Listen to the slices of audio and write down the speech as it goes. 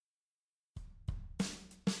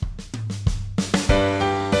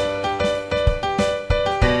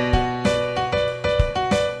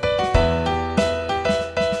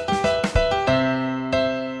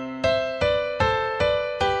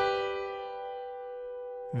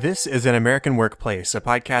This is An American Workplace, a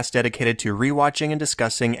podcast dedicated to rewatching and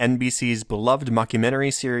discussing NBC's beloved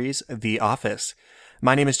mockumentary series, The Office.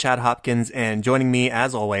 My name is Chad Hopkins, and joining me,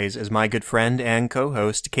 as always, is my good friend and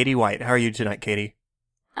co-host, Katie White. How are you tonight, Katie?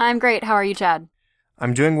 I'm great. How are you, Chad?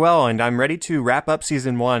 I'm doing well, and I'm ready to wrap up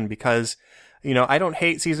Season 1 because, I don't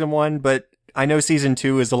hate Season 1, but I know Season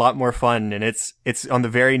 2 is a lot more fun, and it's on the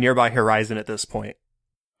very nearby horizon at this point.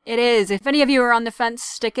 It is. If any of you are on the fence,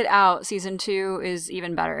 stick it out. Season 2 is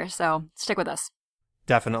even better, so stick with us.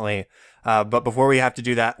 Definitely. But before we have to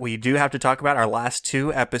do that, we do have to talk about our last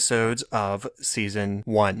two episodes of Season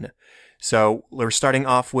 1. So we're starting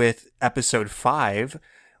off with Episode 5,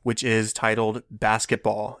 which is titled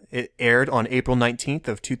Basketball. It aired on April 19th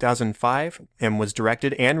of 2005 and was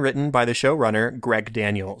directed and written by the showrunner, Greg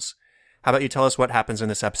Daniels. How about you tell us what happens in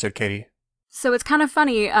this episode, Katie? So it's kind of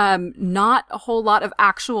funny, not a whole lot of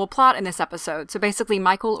actual plot in this episode. So basically,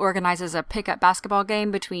 Michael organizes a pickup basketball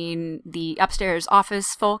game between the upstairs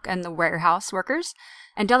office folk and the warehouse workers,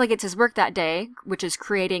 and delegates his work that day, which is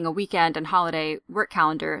creating a weekend and holiday work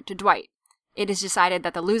calendar, to Dwight. It is decided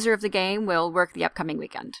that the loser of the game will work the upcoming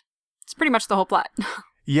weekend. It's pretty much the whole plot.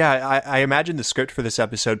 Yeah, I imagine the script for this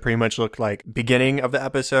episode pretty much looked like beginning of the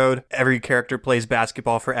episode, every character plays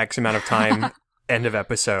basketball for X amount of time, end of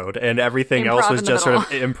episode, and everything else was just sort of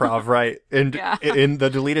improv, right? And in the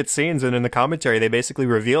deleted scenes and in the commentary, they basically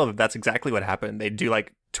reveal that that's exactly what happened. They'd do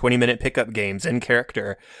like 20-minute pickup games in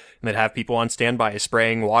character, and they'd have people on standby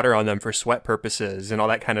spraying water on them for sweat purposes and all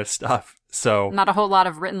that kind of stuff. So not a whole lot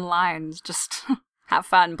of written lines, just have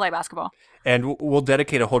fun, play basketball. And we'll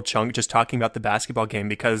dedicate a whole chunk just talking about the basketball game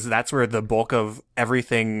because that's where the bulk of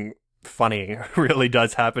everything funny really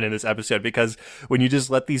does happen in this episode, because when you just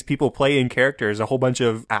let these people play in characters, a whole bunch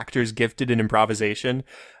of actors gifted in improvisation,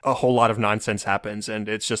 a whole lot of nonsense happens, and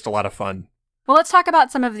it's just a lot of fun. Well, let's talk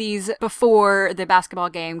about some of these before the basketball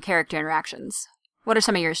game character interactions. What are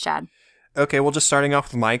some of yours, Chad? Okay, well, just starting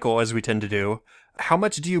off with Michael, as we tend to do. How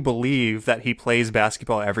much do you believe that he plays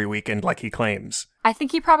basketball every weekend like he claims? I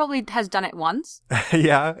think he probably has done it once.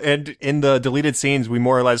 Yeah, and in the deleted scenes, we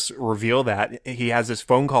more or less reveal that. He has this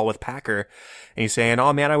phone call with Packer, and he's saying,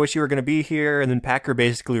 "Oh man, I wish you were going to be here." And then Packer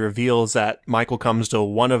basically reveals that Michael comes to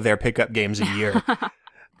one of their pickup games a year.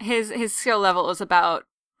 His skill level is about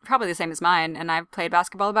probably the same as mine, and I've played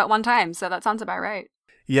basketball about one time, so that sounds about right.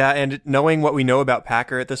 Yeah, and knowing what we know about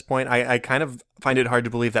Packer at this point, I kind of find it hard to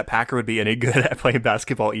believe that Packer would be any good at playing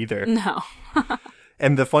basketball either. No.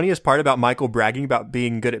 And the funniest part about Michael bragging about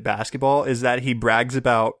being good at basketball is that he brags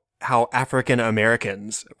about how African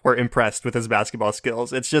Americans were impressed with his basketball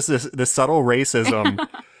skills. It's just this subtle racism.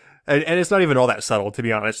 And it's not even all that subtle, to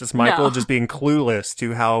be honest. Just Michael just being clueless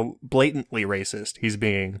to how blatantly racist he's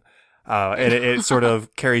being. And it sort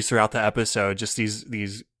of carries throughout the episode, just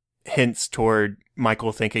these hints toward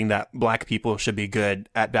Michael thinking that black people should be good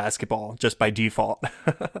at basketball just by default.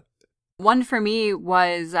 One for me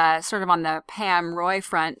was sort of on the Pam Roy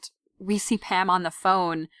front. We see Pam on the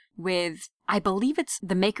phone with, I believe it's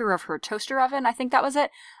the maker of her toaster oven. I think that was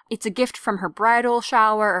it. It's a gift from her bridal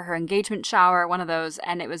shower or her engagement shower, one of those.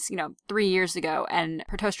 And it was, 3 years ago, and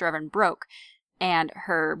her toaster oven broke and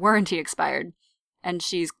her warranty expired. And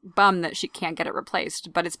she's bummed that she can't get it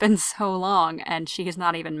replaced. But it's been so long, and she is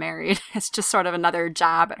not even married. It's just sort of another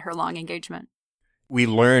jab at her long engagement. We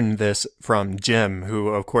learn this from Jim, who,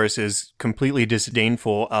 of course, is completely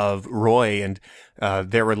disdainful of Roy and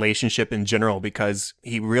their relationship in general, because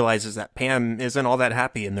he realizes that Pam isn't all that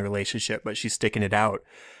happy in the relationship, but she's sticking it out.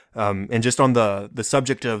 And just on the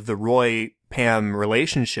subject of the Roy-Pam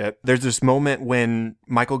relationship, there's this moment when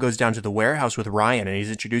Michael goes down to the warehouse with Ryan, and he's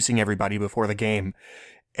introducing everybody before the game.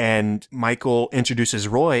 And Michael introduces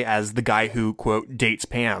Roy as the guy who, quote, dates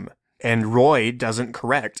Pam. And Roy doesn't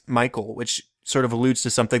correct Michael, which sort of alludes to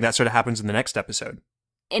something that sort of happens in the next episode.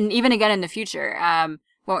 And even again in the future,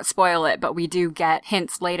 won't spoil it, but we do get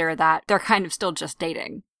hints later that they're kind of still just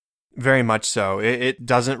dating. Very much so. It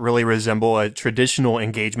doesn't really resemble a traditional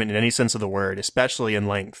engagement in any sense of the word, especially in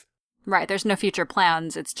length. Right, there's no future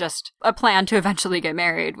plans. It's just a plan to eventually get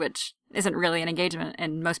married, which isn't really an engagement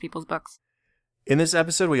in most people's books. In this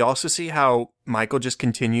episode, we also see how Michael just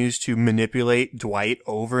continues to manipulate Dwight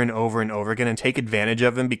over and over and over again and take advantage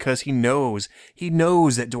of him because he knows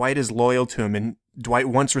that Dwight is loyal to him and Dwight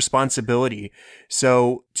wants responsibility.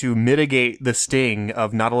 So to mitigate the sting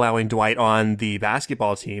of not allowing Dwight on the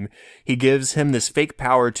basketball team, he gives him this fake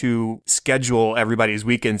power to schedule everybody's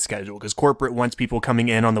weekend schedule because corporate wants people coming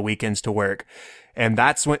in on the weekends to work. And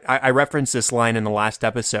that's when I referenced this line in the last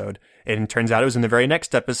episode, and it turns out it was in the very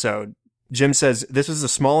next episode. Jim says, "This is the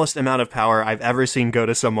smallest amount of power I've ever seen go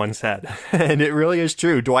to someone's head." And it really is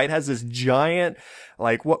true. Dwight has this giant,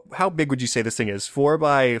 like, how big would you say this thing is?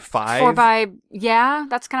 4x5? Yeah,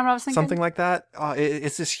 that's kind of what I was thinking. Something like that.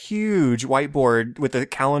 It's this huge whiteboard with a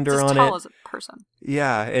calendar on it. As tall as a person.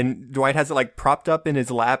 Yeah, and Dwight has it like propped up in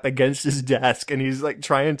his lap against his desk, and he's like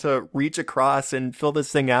trying to reach across and fill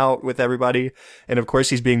this thing out with everybody. And of course,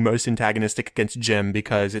 he's being most antagonistic against Jim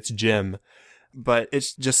because it's Jim. But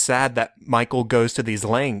it's just sad that Michael goes to these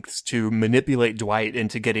lengths to manipulate Dwight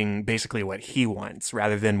into getting basically what he wants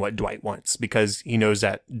rather than what Dwight wants, because he knows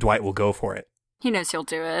that Dwight will go for it. He knows he'll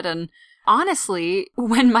do it. And honestly,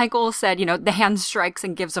 when Michael said, the hand strikes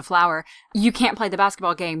and gives a flower, you can't play the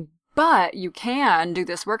basketball game, but you can do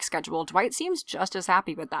this work schedule, Dwight seems just as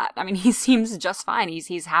happy with that. I mean, he seems just fine.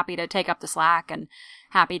 He's happy to take up the slack and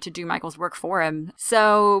happy to do Michael's work for him.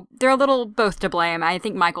 So they're a little both to blame. I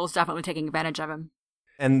think Michael's definitely taking advantage of him.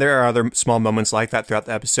 And there are other small moments like that throughout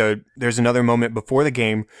the episode. There's another moment before the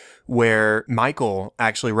game where Michael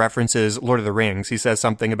actually references Lord of the Rings. He says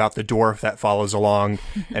something about the dwarf that follows along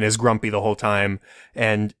and is grumpy the whole time.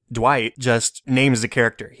 And Dwight just names the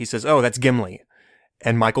character. He says, "Oh, that's Gimli."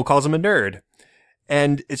 And Michael calls him a nerd.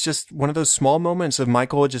 And it's just one of those small moments of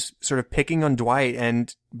Michael just sort of picking on Dwight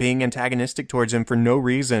and being antagonistic towards him for no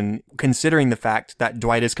reason, considering the fact that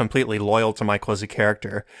Dwight is completely loyal to Michael as a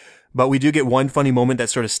character. But we do get one funny moment that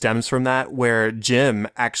sort of stems from that, where Jim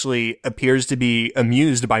actually appears to be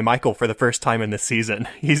amused by Michael for the first time in this season.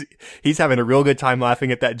 He's having a real good time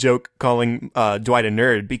laughing at that joke, calling Dwight a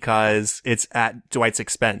nerd, because it's at Dwight's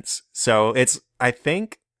expense. So I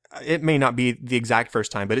think it may not be the exact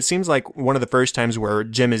first time, but it seems like one of the first times where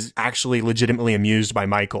Jim is actually legitimately amused by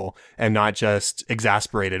Michael and not just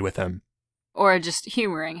exasperated with him. Or just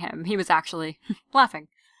humoring him. He was actually laughing.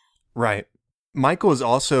 Right. Michael is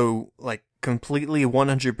also like completely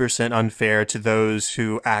 100% unfair to those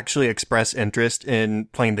who actually express interest in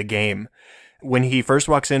playing the game. When he first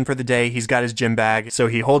walks in for the day, he's got his gym bag. So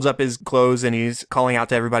he holds up his clothes and he's calling out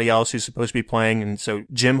to everybody else who's supposed to be playing. And so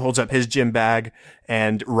Jim holds up his gym bag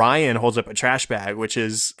and Ryan holds up a trash bag, which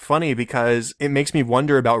is funny because it makes me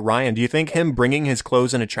wonder about Ryan. Do you think him bringing his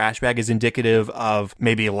clothes in a trash bag is indicative of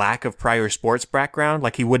maybe a lack of prior sports background?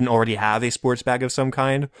 Like he wouldn't already have a sports bag of some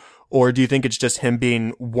kind? Or do you think it's just him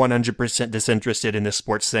being 100% disinterested in this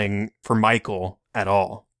sports thing for Michael at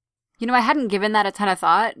all? I hadn't given that a ton of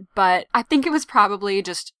thought, but I think it was probably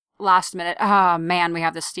just last minute. Oh man, we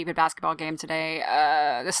have this stupid basketball game today.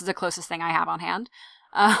 This is the closest thing I have on hand.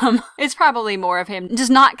 It's probably more of him just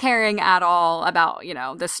not caring at all about,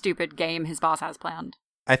 the stupid game his boss has planned.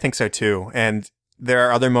 I think so too. And there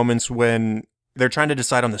are other moments when they're trying to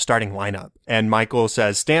decide on the starting lineup. And Michael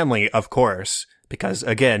says, "Stanley, of course." Because,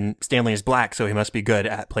 again, Stanley is black, so he must be good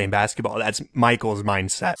at playing basketball. That's Michael's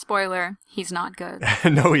mindset. Spoiler, he's not good.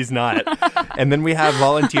 No, he's not. And then we have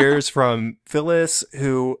volunteers from Phyllis,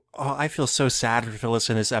 who, I feel so sad for Phyllis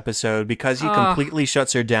in this episode because he completely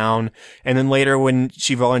shuts her down. And then later when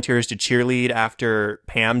she volunteers to cheerlead after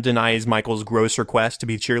Pam denies Michael's gross request to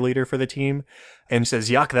be cheerleader for the team and says,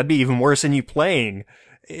 "Yuck, that'd be even worse than you playing."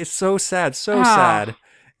 It's so sad, so sad.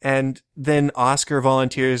 And then Oscar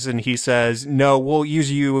volunteers and he says, "No, we'll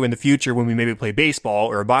use you in the future when we maybe play baseball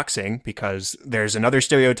or boxing," because there's another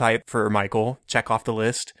stereotype for Michael. Check off the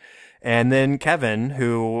list. And then Kevin,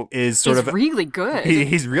 who is he's really good.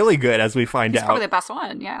 He's really good, as we find out. He's probably the best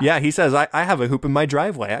one, yeah. Yeah, he says, I have a hoop in my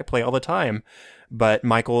driveway. I play all the time. But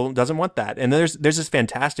Michael doesn't want that. And there's this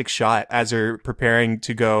fantastic shot as they're preparing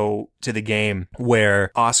to go to the game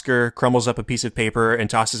where Oscar crumbles up a piece of paper and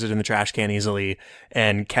tosses it in the trash can easily.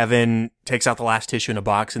 And Kevin takes out the last tissue in a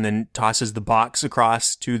box and then tosses the box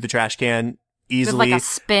across to the trash can easily. With like a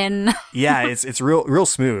spin. Yeah, it's real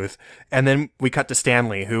smooth. And then we cut to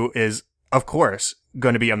Stanley, who is, of course,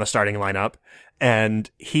 going to be on the starting lineup. And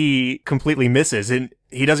he completely misses. And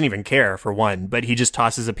he doesn't even care, for one, but he just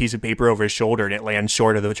tosses a piece of paper over his shoulder and it lands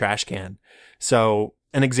short of the trash can. So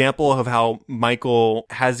an example of how Michael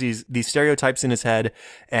has these stereotypes in his head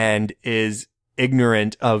and is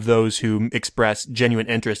ignorant of those who express genuine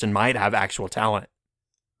interest and might have actual talent.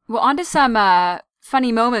 Well, on to some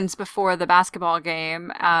funny moments before the basketball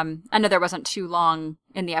game. I know there wasn't too long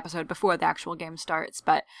in the episode before the actual game starts,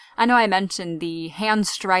 but I know I mentioned the hand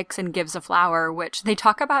strikes and gives a flower, which they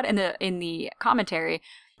talk about in the commentary,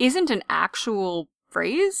 isn't an actual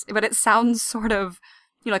phrase, but it sounds sort of,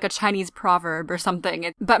 like a Chinese proverb or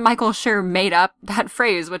something. But Michael sure made up that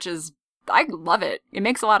phrase, which is, I love it. It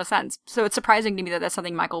makes a lot of sense. So it's surprising to me that that's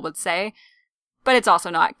something Michael would say. But it's also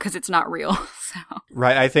not, because it's not real. So.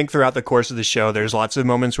 Right. I think throughout the course of the show, there's lots of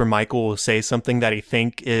moments where Michael will say something that he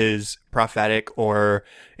think is prophetic or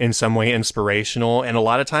in some way inspirational. And a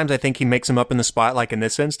lot of times I think he makes them up in the spot, like in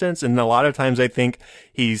this instance. And a lot of times I think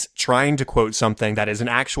he's trying to quote something that is an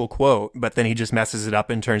actual quote, but then he just messes it up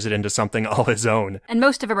and turns it into something all his own. And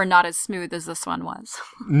most of them are not as smooth as this one was.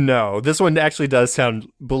 No, this one actually does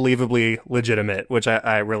sound believably legitimate, which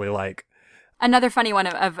I really like. Another funny one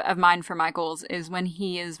of mine for Michael's is when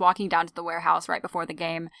he is walking down to the warehouse right before the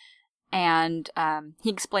game, and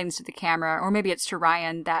he explains to the camera, or maybe it's to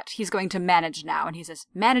Ryan, that he's going to manage now. And he says,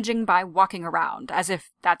 managing by walking around, as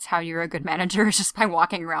if that's how you're a good manager, just by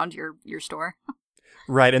walking around your store.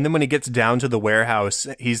 Right, and then when he gets down to the warehouse,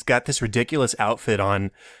 he's got this ridiculous outfit on,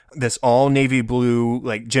 this all navy blue,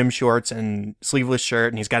 like, gym shorts and sleeveless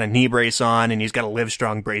shirt, and he's got a knee brace on, and he's got a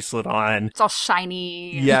Livestrong bracelet on. It's all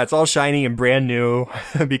shiny. Yeah, it's all shiny and brand new,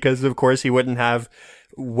 because, of course, he wouldn't have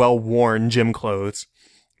well-worn gym clothes.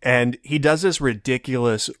 And he does this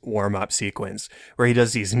ridiculous warm-up sequence where he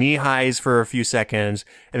does these knee highs for a few seconds,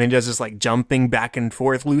 and then he does this like jumping back and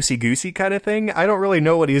forth loosey-goosey kind of thing. I don't really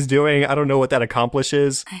know what he's doing. I don't know what that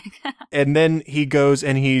accomplishes. And then he goes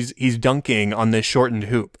and he's dunking on this shortened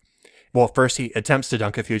hoop. Well, first he attempts to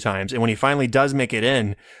dunk a few times, and when he finally does make it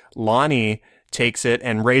in, Lonnie takes it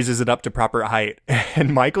and raises it up to proper height.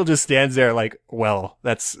 And Michael just stands there like, well,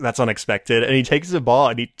 that's unexpected. And he takes the ball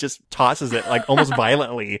and he just tosses it like almost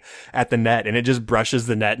violently at the net, and it just brushes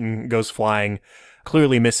the net and goes flying,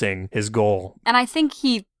 clearly missing his goal. And I think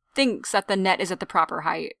he thinks that the net is at the proper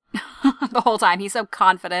height the whole time. He's so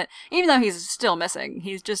confident, even though he's still missing.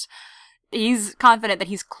 He's confident that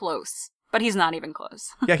he's close, but he's not even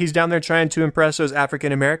close. Yeah, he's down there trying to impress those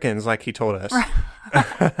African Americans like he told us.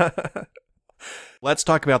 Let's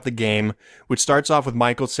talk about the game, which starts off with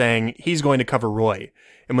Michael saying he's going to cover Roy.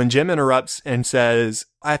 And when Jim interrupts and says,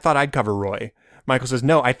 I thought I'd cover Roy, Michael says,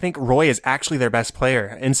 no, I think Roy is actually their best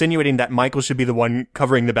player, insinuating that Michael should be the one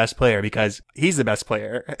covering the best player because he's the best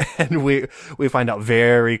player. And we find out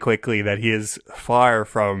very quickly that he is far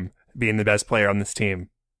from being the best player on this team.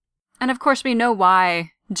 And of course we know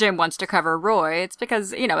why Jim wants to cover Roy. It's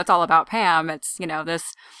because, it's all about Pam. It's,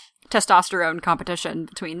 this testosterone competition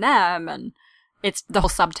between them, and it's the whole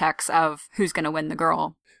subtext of who's going to win the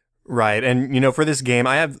girl. Right. And, for this game,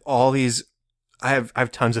 I have all these, I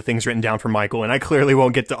have tons of things written down for Michael, and I clearly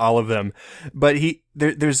won't get to all of them. But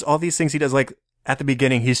there's all these things he does, like at the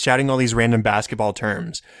beginning, he's shouting all these random basketball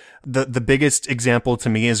terms. The biggest example to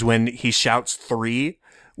me is when he shouts 3,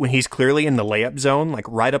 when he's clearly in the layup zone, like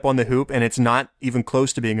right up on the hoop, and it's not even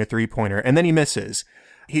close to being a 3-pointer. And then he misses.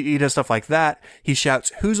 He does stuff like that. He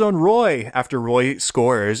shouts, who's on Roy? After Roy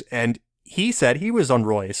scores, and he said he was on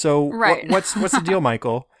Roy. So right. What's the deal,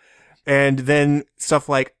 Michael? And then stuff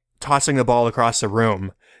like tossing the ball across the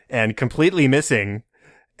room and completely missing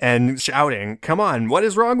and shouting, come on, what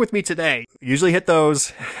is wrong with me today? Usually hit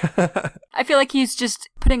those. I feel like he's just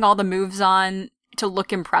putting all the moves on to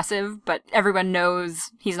look impressive, but everyone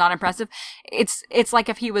knows he's not impressive. It's like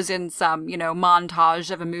if he was in some,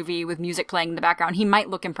 montage of a movie with music playing in the background, he might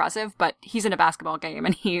look impressive, but he's in a basketball game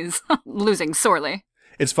and he's losing sorely.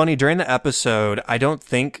 It's funny, during the episode, I don't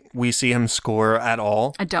think we see him score at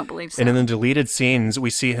all. I don't believe so. And in the deleted scenes,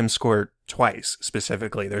 we see him score twice,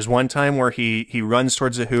 specifically. There's one time where he runs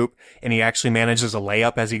towards the hoop, and he actually manages a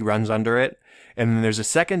layup as he runs under it. And then there's a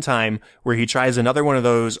second time where he tries another one of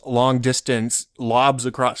those long-distance lobs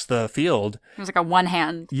across the field. It was like a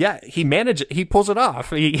one-hand. Yeah, he pulls it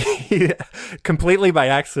off. He completely by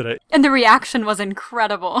accident. And the reaction was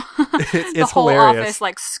incredible. It's the whole hilarious.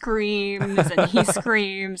 Office screams, and he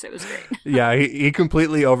screams. It was great. Yeah, he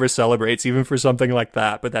completely over-celebrates even for something like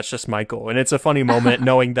that, but that's just Michael. And it's a funny moment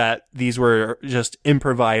knowing that these were just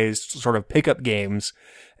improvised sort of pickup games,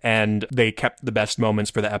 and they kept the best moments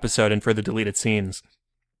for the episode and for the deleted scenes.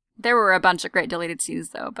 There were a bunch of great deleted scenes,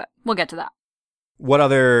 though, but we'll get to that. What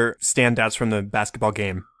other standouts from the basketball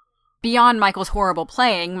game? Beyond Michael's horrible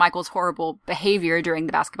playing, Michael's horrible behavior during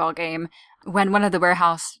the basketball game, when one of the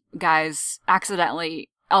warehouse guys accidentally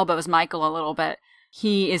elbows Michael a little bit,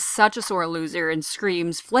 he is such a sore loser and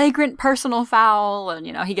screams flagrant personal foul, and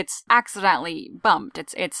he gets accidentally bumped.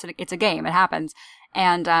 It's a game, it happens.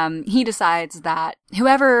 And he decides that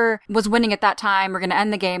whoever was winning at that time, we're going to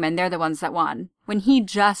end the game, and they're the ones that won. When he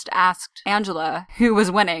just asked Angela who was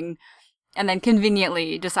winning, and then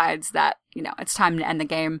conveniently decides that, it's time to end the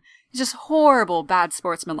game. It's just horrible, bad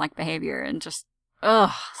sportsmanlike behavior, and just,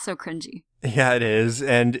 so cringy. Yeah, it is.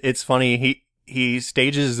 And it's funny, he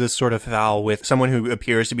stages this sort of foul with someone who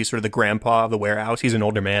appears to be sort of the grandpa of the warehouse. He's an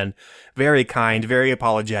older man, very kind, very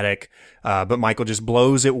apologetic, but Michael just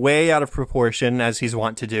blows it way out of proportion, as he's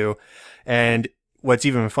wont to do. And what's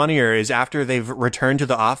even funnier is after they've returned to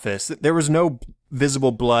the office, there was no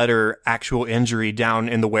visible blood or actual injury down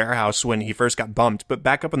in the warehouse when he first got bumped, but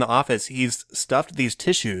back up in the office, he's stuffed these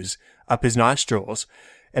tissues up his nostrils.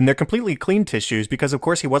 And they're completely clean tissues because, of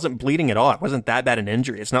course, he wasn't bleeding at all. It wasn't that bad an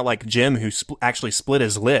injury. It's not like Jim, who actually split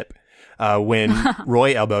his lip when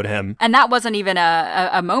Roy elbowed him. And that wasn't even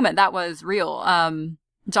a moment. That was real.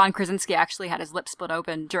 John Krasinski actually had his lip split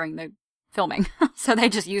open during the filming, so they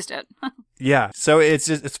just used it. Yeah, so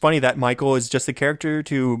it's funny that Michael is just the character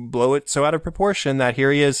to blow it so out of proportion that here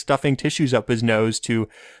he is stuffing tissues up his nose to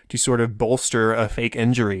sort of bolster a fake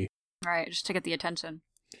injury. Right, just to get the attention.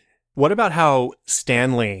 What about how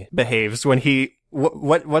Stanley behaves when he...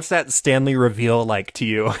 What's that Stanley reveal like to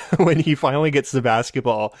you when he finally gets the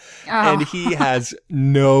basketball and he has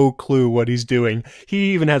no clue what he's doing?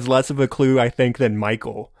 He even has less of a clue, I think, than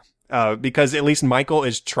Michael. Because at least Michael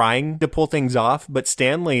is trying to pull things off, but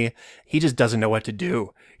Stanley, he just doesn't know what to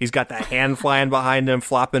do. He's got that hand flying behind him,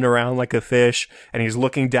 flopping around like a fish, and he's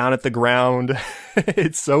looking down at the ground.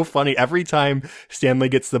 It's so funny. Every time Stanley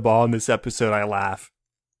gets the ball in this episode, I laugh.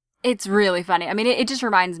 It's really funny. I mean, it just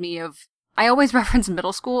reminds me of, I always reference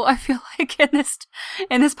middle school, I feel like, in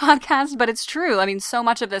this podcast, but it's true. I mean, so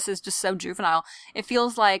much of this is just so juvenile. It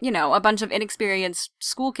feels like, a bunch of inexperienced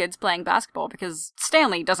school kids playing basketball, because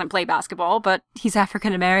Stanley doesn't play basketball, but he's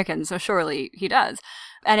African American, so surely he does.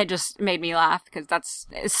 And it just made me laugh, because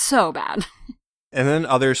it's so bad. And then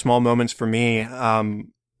other small moments for me,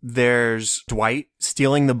 there's Dwight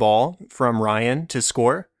stealing the ball from Ryan to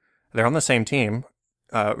score. They're on the same team.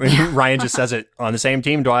 Ryan just says it, on the same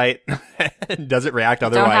team, Dwight. Doesn't react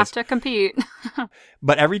otherwise. Don't have to compete.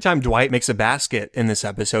 But every time Dwight makes a basket in this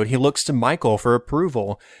episode, he looks to Michael for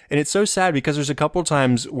approval. And it's so sad because there's a couple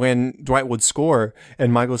times when Dwight would score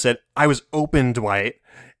and Michael said, "I was open, Dwight."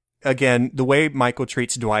 Again, the way Michael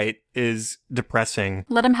treats Dwight is depressing.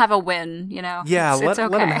 Let him have a win, Yeah, it's okay.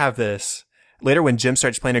 Let him have this. Later, when Jim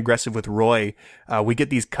starts playing aggressive with Roy, we get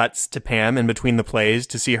these cuts to Pam in between the plays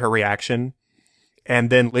to see her reaction.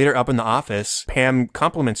 And then later up in the office, Pam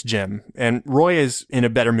compliments Jim. And Roy is in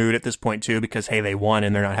a better mood at this point, too, because, hey, they won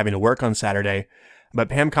and they're not having to work on Saturday. But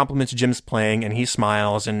Pam compliments Jim's playing and he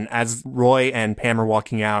smiles. And as Roy and Pam are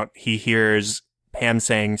walking out, he hears Pam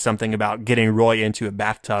saying something about getting Roy into a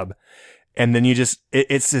bathtub. And then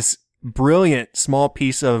it's this brilliant small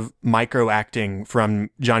piece of micro acting from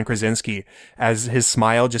John Krasinski as his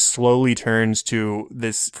smile just slowly turns to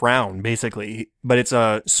this frown, basically. But it's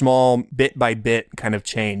a small bit by bit kind of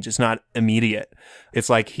change. It's not immediate. It's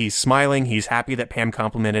like he's smiling. He's happy that Pam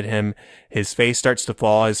complimented him. His face starts to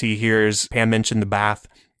fall as he hears Pam mention the bath.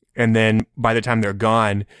 And then by the time they're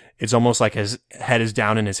gone, it's almost like his head is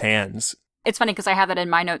down in his hands. It's funny because I have that in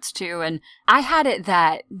my notes too, and I had it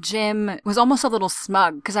that Jim was almost a little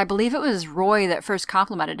smug because I believe it was Roy that first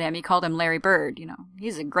complimented him. He called him Larry Bird,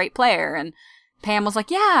 he's a great player, and Pam was like,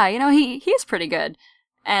 yeah, he's pretty good.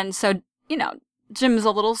 And so, Jim's a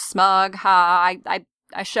little smug, I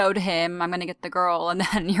showed him I'm going to get the girl, and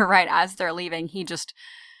then you're right, as they're leaving, he just,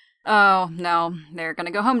 oh, no, they're going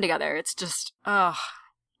to go home together. It's just,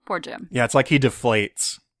 poor Jim. Yeah, it's like he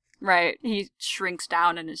deflates. Right, he shrinks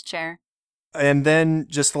down in his chair. And then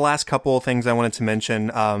just the last couple of things I wanted to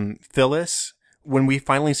mention. Phyllis, when we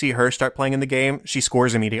finally see her start playing in the game, she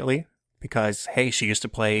scores immediately because, hey, she used to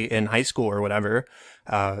play in high school or whatever.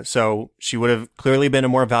 So she would have clearly been a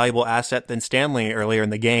more valuable asset than Stanley earlier in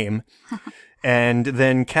the game. And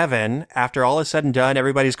then Kevin, after all is said and done,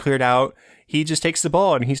 everybody's cleared out. He just takes the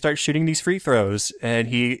ball and he starts shooting these free throws. And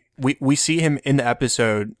we see him in the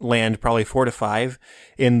episode land probably 4 to 5.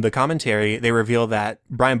 In the commentary, they reveal that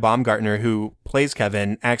Brian Baumgartner, who plays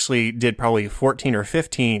Kevin, actually did probably 14 or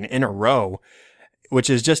 15 in a row, which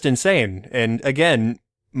is just insane. And again,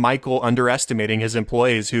 Michael underestimating his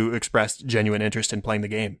employees who expressed genuine interest in playing the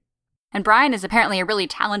game. And Brian is apparently a really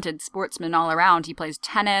talented sportsman all around. He plays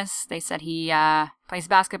tennis. They said he plays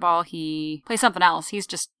basketball. He plays something else. He's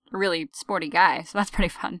just a really sporty guy, so that's pretty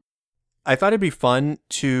fun. I thought it'd be fun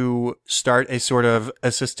to start a sort of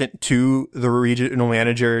assistant to the regional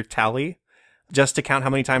manager tally, just to count how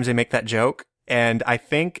many times they make that joke. And I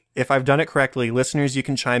think if I've done it correctly, listeners, you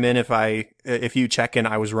can chime in if you check in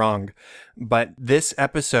I was wrong. But this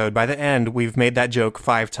episode, by the end, we've made that joke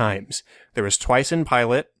 5 times. There was twice in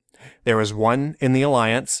pilot, there was 1 in the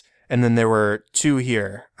Alliance, and then there were 2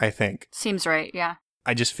 here, I think. Seems right, yeah.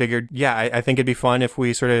 I just figured, yeah, I think it'd be fun if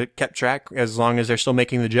we sort of kept track as long as they're still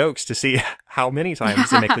making the jokes to see how many times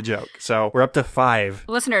they make the joke. So we're up to 5.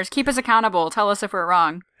 Listeners, keep us accountable. Tell us if we're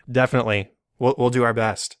wrong. Definitely. We'll do our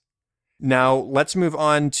best. Now, let's move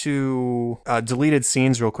on to deleted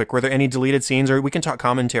scenes real quick. Were there any deleted scenes, or we can talk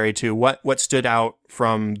commentary too? What stood out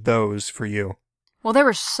from those for you? Well, there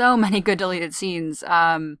were so many good deleted scenes.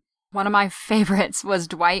 One of my favorites was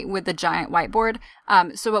Dwight with the giant whiteboard.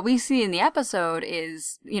 So what we see in the episode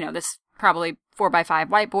is, this probably 4x5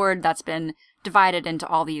 whiteboard that's been divided into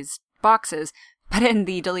all these boxes. But in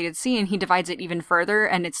the deleted scene, he divides it even further,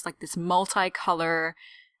 and it's like this multicolor.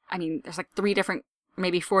 I mean, there's like 4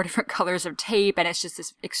 different colors of tape, and it's just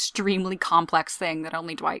this extremely complex thing that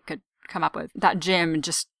only Dwight could come up with. That Jim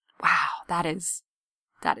just, wow, that is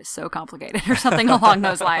so complicated, or something along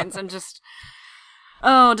those lines, and just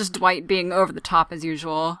Dwight being over the top as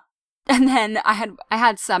usual. And then I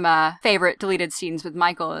had some favorite deleted scenes with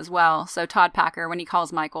Michael as well. So Todd Packer, when he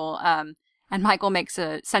calls Michael, and Michael makes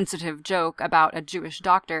a sensitive joke about a Jewish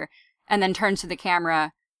doctor, and then turns to the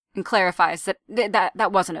camera and clarifies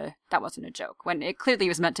that wasn't a joke, when it clearly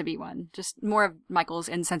was meant to be one. Just more of Michael's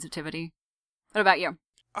insensitivity. What about you?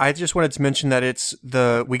 I just wanted to mention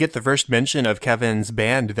that we get the first mention of Kevin's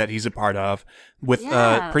band that he's a part of, with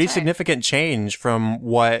a pretty significant change from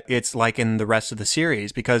what it's like in the rest of the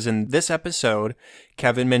series, because in this episode,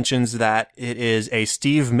 Kevin mentions that it is a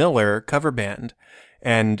Steve Miller cover band,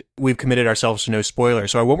 and we've committed ourselves to no spoiler,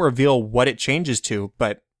 so I won't reveal what it changes to,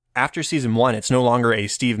 but after season 1, it's no longer a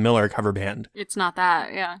Steve Miller cover band. It's not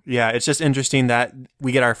that, yeah. Yeah, it's just interesting that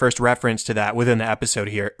we get our first reference to that within the episode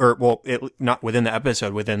here. Not within the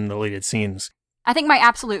episode, within the deleted scenes. I think my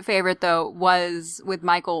absolute favorite, though, was with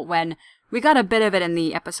Michael, when we got a bit of it in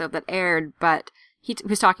the episode that aired, but he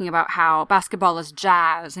was talking about how basketball is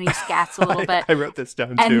jazz, and he scats a little bit. I wrote this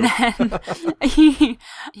down, too. And then he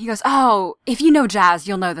goes, oh, if you know jazz,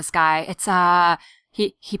 you'll know this guy. It's,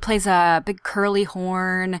 He plays a big curly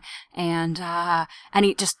horn, and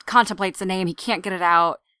he just contemplates the name. He can't get it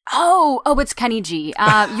out. Oh, it's Kenny G.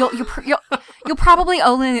 You'll probably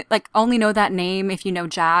only know that name if you know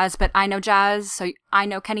jazz, but I know jazz, so I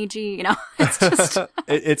know Kenny G. It's just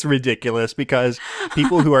it's ridiculous, because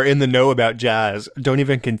people who are in the know about jazz don't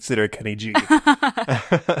even consider Kenny G.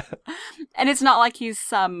 And it's not like he's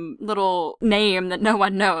some little name that no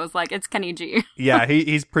one knows. Like, it's Kenny G. Yeah,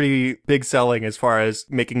 he's pretty big selling as far as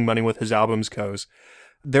making money with his albums goes.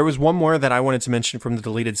 There was one more that I wanted to mention from the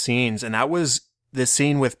deleted scenes, and that was the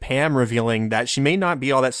scene with Pam revealing that she may not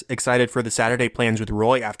be all that excited for the Saturday plans with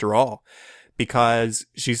Roy after all, because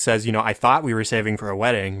she says, I thought we were saving for a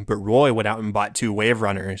wedding, but Roy went out and bought 2 wave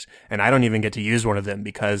runners, and I don't even get to use one of them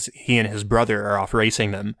because he and his brother are off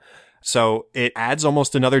racing them. So it adds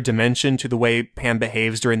almost another dimension to the way Pam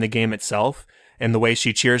behaves during the game itself, and the way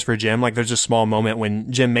she cheers for Jim. Like, there's a small moment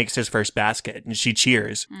when Jim makes his first basket and she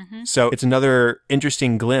cheers. Mm-hmm. So it's another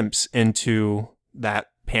interesting glimpse into that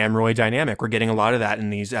Pam-Roy dynamic. We're getting a lot of that in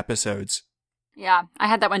these episodes. Yeah, I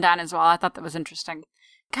had that one down as well. I thought that was interesting.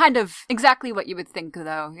 Kind of exactly what you would think,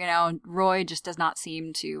 though. Roy just does not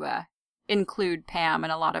seem to include Pam in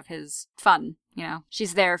a lot of his fun.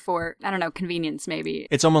 She's there for, I don't know, convenience, maybe.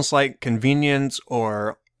 It's almost like convenience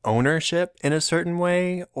or ownership in a certain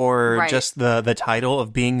way, or just the title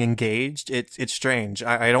of being engaged. It's strange.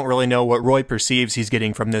 I don't really know what Roy perceives he's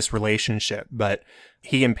getting from this relationship, but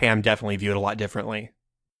he and Pam definitely view it a lot differently.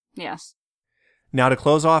 Yes. Now, to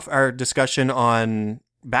close off our discussion on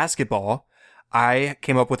basketball, I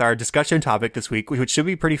came up with our discussion topic this week, which should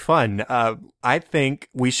be pretty fun. I think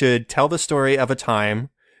we should tell the story of a time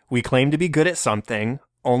we claim to be good at something,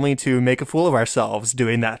 only to make a fool of ourselves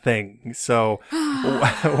doing that thing. So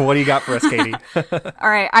what do you got for us, Katie? All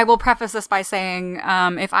right. I will preface this by saying,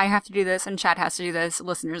 if I have to do this and Chad has to do this,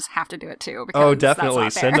 listeners have to do it too. Oh, definitely.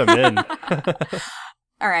 Send them in.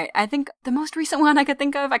 All right. I think the most recent one I could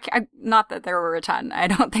think of, not that there were a ton. I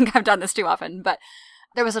don't think I've done this too often, but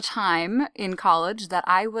there was a time in college that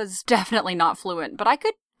I was definitely not fluent, but I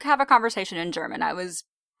could have a conversation in German. I was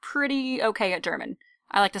pretty okay at German.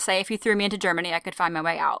 I like to say if you threw me into Germany, I could find my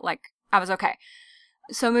way out. Like, I was okay.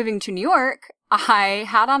 So moving to New York, I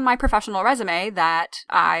had on my professional resume that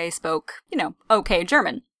I spoke, okay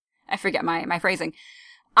German. I forget my phrasing.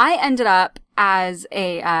 I ended up as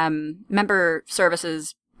a member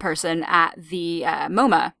services person at the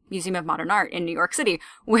MoMA, Museum of Modern Art in New York City,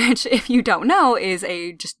 which, if you don't know, is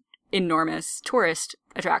a just enormous tourist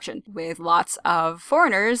attraction with lots of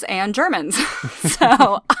foreigners and Germans.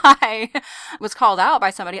 So I was called out by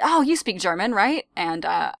somebody, oh, you speak German, right? And,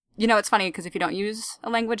 it's funny because if you don't use a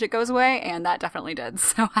language, it goes away. And that definitely did.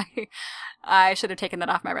 So I should have taken that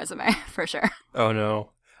off my resume, for sure. Oh,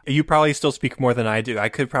 no. You probably still speak more than I do. I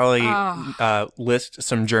could probably list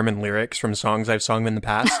some German lyrics from songs I've sung in the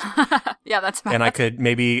past. Yeah, that's fine. And I could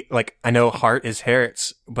maybe, like, I know Heart is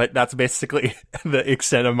Herz, but that's basically the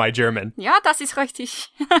extent of my German. Ja, das ist richtig.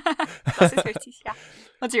 Das ist richtig, yeah.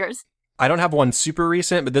 What's yours? I don't have one super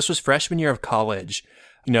recent, but this was freshman year of college.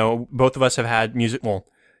 You know, both of us have had music. Well,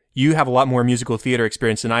 you have a lot more musical theater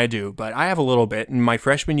experience than I do, but I have a little bit. In my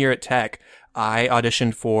freshman year at Tech, I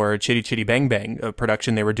auditioned for Chitty Chitty Bang Bang, a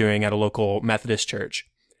production they were doing at a local Methodist church.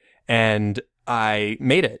 And I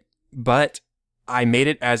made it, but I made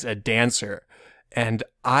it as a dancer. And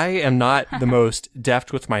I am not the most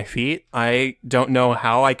deft with my feet. I don't know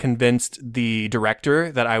how I convinced the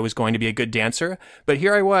director that I was going to be a good dancer, but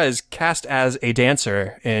here I was cast as a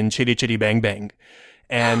dancer in Chitty Chitty Bang Bang.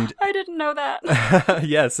 And I didn't know that.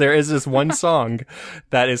 yes, there is this one song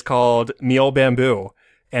that is called Meal Bamboo,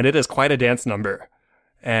 and it is quite a dance number.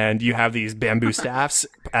 And you have these bamboo staffs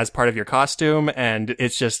as part of your costume, and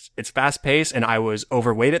it's fast paced, and I was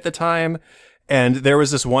overweight at the time. And there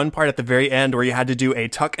was this one part at the very end where you had to do a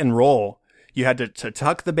tuck and roll. You had to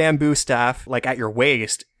tuck the bamboo staff like at your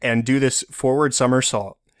waist and do this forward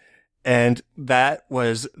somersault. And that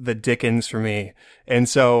was the dickens for me. And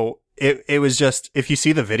so it was just, if you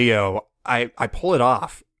see the video, I pull it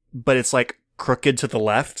off, but it's like crooked to the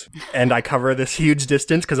left and I cover this huge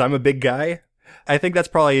distance because I'm a big guy. I think that's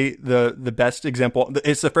probably the best example.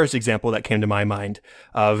 It's the first example that came to my mind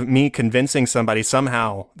of me convincing somebody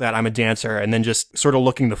somehow that I'm a dancer and then just sort of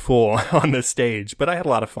looking the fool on the stage. But I had a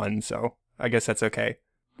lot of fun, so I guess that's okay.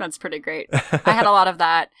 That's pretty great. I had a lot of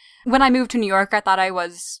that. When I moved to New York, I thought I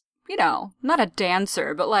was, you know, not a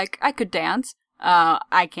dancer, but like I could dance.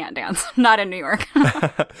 I can't dance. Not in New York.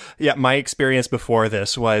 Yeah, my experience before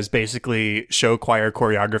this was basically show choir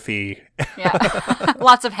choreography. Yeah.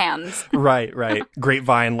 Lots of hands. Right.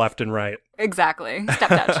 Grapevine left and right. Exactly. Step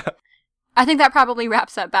touch. I think that probably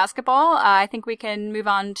wraps up basketball. I think we can move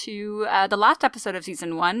on to the last episode of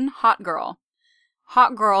season 1, Hot Girl.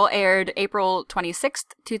 Hot Girl aired April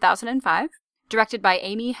 26th, 2005, directed by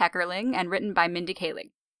Amy Heckerling and written by Mindy Kaling.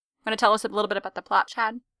 Want to tell us a little bit about the plot,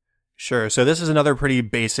 Chad? Sure. So this is another pretty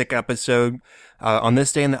basic episode. On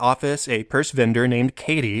this day in the office, a purse vendor named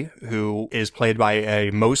Katie, who is played by a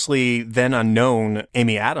mostly then unknown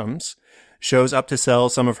Amy Adams, shows up to sell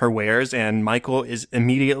some of her wares, and Michael is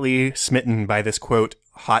immediately smitten by this, quote,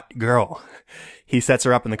 hot girl. He sets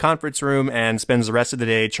her up in the conference room and spends the rest of the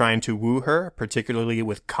day trying to woo her, particularly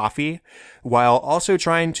with coffee, while also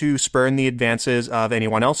trying to spurn the advances of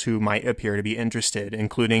anyone else who might appear to be interested,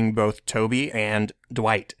 including both Toby and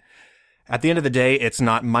Dwight. At the end of the day, it's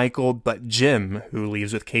not Michael, but Jim who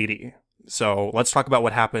leaves with Katie. So let's talk about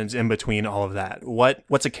what happens in between all of that.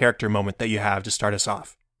 What's a character moment that you have to start us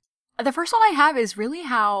off? The first one I have is really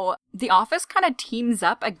how the office kind of teams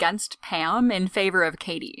up against Pam in favor of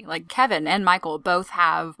Katie. Like Kevin and Michael both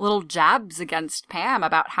have little jabs against Pam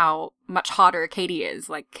about how much hotter Katie is.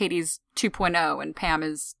 Like Katie's 2.0 and Pam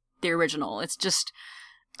is the original. It's just,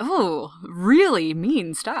 really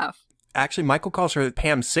mean stuff. Actually, Michael calls her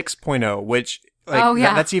Pam 6.0, which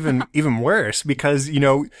that's even worse because, you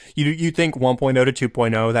know, you think 1.0 to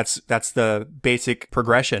 2.0, that's the basic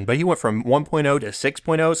progression, but he went from 1.0 to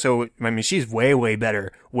 6.0. So, I mean, she's way, way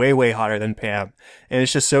better, way, way hotter than Pam. And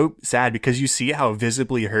it's just so sad because you see how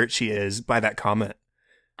visibly hurt she is by that comment.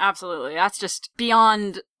 Absolutely. That's just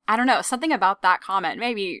beyond, I don't know, something about that comment.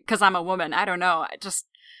 Maybe because I'm a woman. I don't know.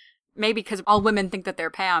 Maybe because all women think that they're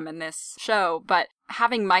Pam in this show, but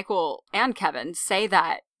having Michael and Kevin say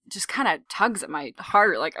that just kind of tugs at my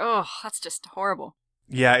heart. Like, oh, that's just horrible.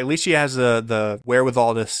 Yeah, at least she has the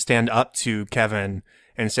wherewithal to stand up to Kevin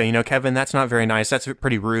and say, you know, Kevin, that's not very nice. That's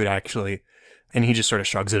pretty rude, actually. And he just sort of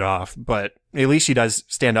shrugs it off. But at least she does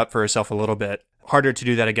stand up for herself a little bit. Harder to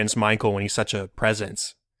do that against Michael when he's such a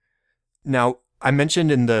presence. Now, I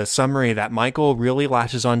mentioned in the summary that Michael really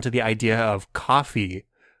latches on to the idea of coffee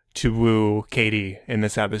to woo Katie in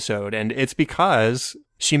this episode. And it's because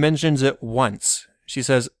she mentions it once. She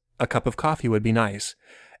says a cup of coffee would be nice.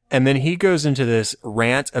 And then he goes into this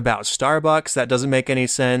rant about Starbucks that doesn't make any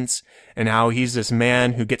sense and how he's this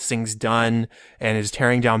man who gets things done and is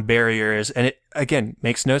tearing down barriers. And it, again,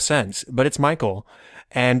 makes no sense, but it's Michael.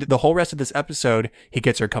 And the whole rest of this episode, he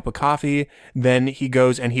gets her a cup of coffee. Then he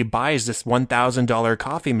goes and he buys this $1,000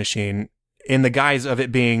 coffee machine in the guise of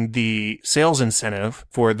it being the sales incentive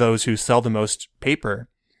for those who sell the most paper.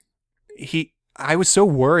 I was so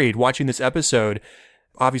worried watching this episode,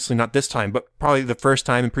 obviously not this time, but probably the first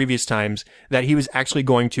time and previous times, that he was actually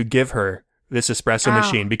going to give her this espresso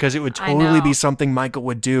machine because it would totally be something Michael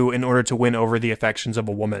would do in order to win over the affections of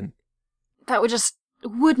a woman. that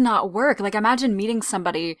would not work. Like, imagine meeting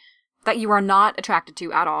somebody that you are not attracted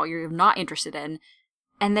to at all, you're not interested in,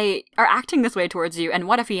 and they are acting this way towards you. And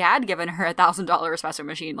what if he had given her $1,000 espresso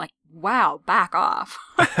machine? Like, wow, back off.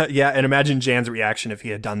 Yeah, and imagine Jan's reaction if he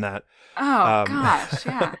had done that. Oh, gosh,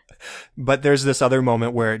 yeah. But there's this other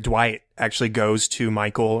moment where Dwight actually goes to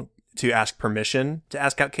Michael to ask permission to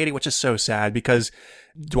ask out Katie, which is so sad because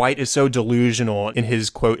Dwight is so delusional in his,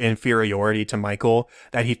 quote, inferiority to Michael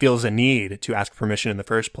that he feels a need to ask permission in the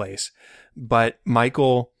first place. But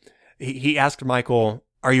Michael, he asked Michael,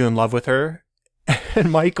 are you in love with her?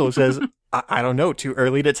 And Michael says, I don't know, too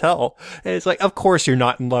early to tell. And it's like, of course you're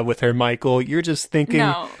not in love with her, Michael. You're just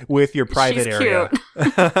thinking with your private area.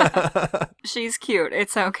 Cute. She's cute.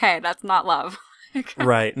 It's okay. That's not love.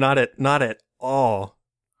 Right. Not at all.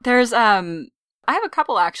 There's, I have a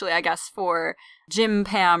couple actually, I guess, for Jim,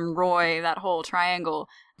 Pam, Roy, that whole triangle.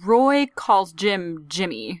 Roy calls Jim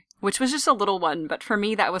Jimmy, which was just a little one, but for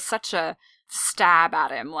me that was such a stab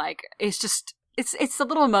at him. Like, it's the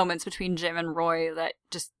little moments between Jim and Roy that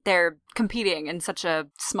just, they're competing in such a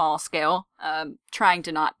small scale, trying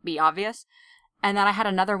to not be obvious. And then I had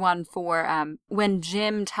another one for, when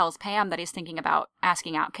Jim tells Pam that he's thinking about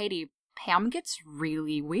asking out Katie, Pam gets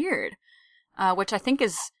really weird, which I think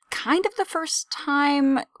is kind of the first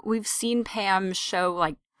time we've seen Pam show,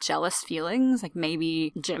 like, jealous feelings. Like,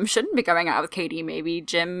 maybe Jim shouldn't be going out with Katie. Maybe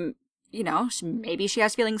Jim, maybe she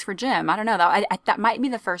has feelings for Jim. I don't know. That might be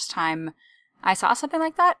the first time I saw something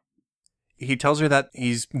like that. He tells her that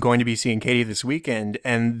he's going to be seeing Katie this weekend,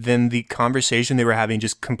 and then the conversation they were having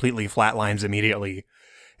just completely flatlines immediately.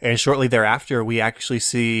 And shortly thereafter, we actually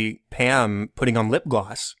see Pam putting on lip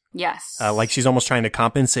gloss. Yes. Like she's almost trying to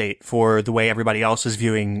compensate for the way everybody else is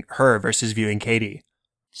viewing her versus viewing Katie.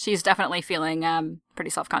 She's definitely feeling pretty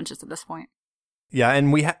self-conscious at this point. Yeah,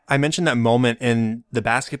 and I mentioned that moment in the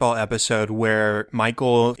basketball episode where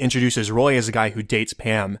Michael introduces Roy as a guy who dates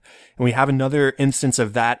Pam. And we have another instance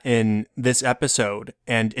of that in this episode.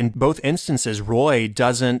 And in both instances, Roy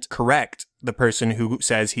doesn't correct the person who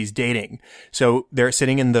says he's dating. So they're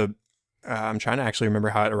sitting in the, I'm trying to actually remember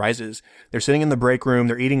how it arises. They're sitting in the break room,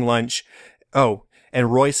 they're eating lunch. Oh,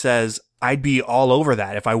 and Roy says, I'd be all over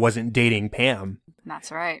that if I wasn't dating Pam.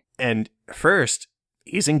 That's right. And first,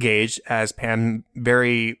 he's engaged, as Pam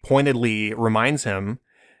very pointedly reminds him.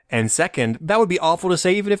 And second, that would be awful to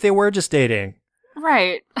say even if they were just dating.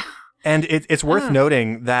 Right. And it's worth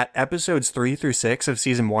noting that episodes 3 through 6 of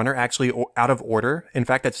season 1 are actually out of order. In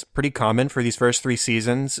fact, that's pretty common for these first 3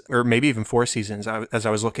 seasons, or maybe even 4 seasons, as I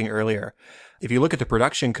was looking earlier. If you look at the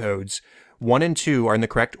production codes, 1 and 2 are in the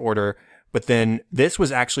correct order, but then this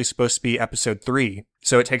was actually supposed to be episode 3,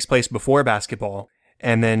 so it takes place before basketball.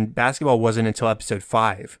 And then basketball wasn't until episode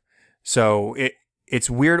 5. So it's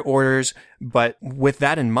weird orders, but with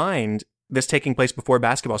that in mind, this taking place before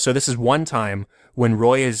basketball. So this is one time when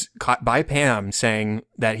Roy is caught by Pam saying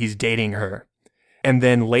that he's dating her. And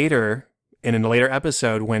then later, in a later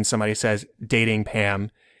episode, when somebody says dating Pam,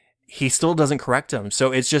 he still doesn't correct him.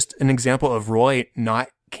 So it's just an example of Roy not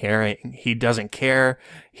caring. He doesn't care.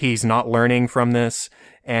 He's not learning from this.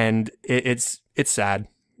 And it's sad.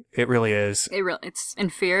 It really is. It's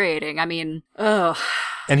infuriating. I mean, ugh.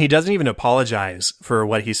 And he doesn't even apologize for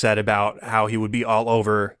what he said about how he would be all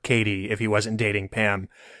over Katie if he wasn't dating Pam.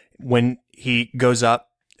 When he goes up,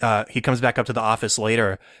 he comes back up to the office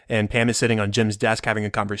later, and Pam is sitting on Jim's desk having a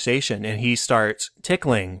conversation, and he starts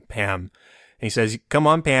tickling Pam. And he says, come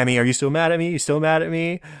on, Pammy, are you still mad at me? You still mad at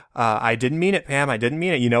me? I didn't mean it, Pam. I didn't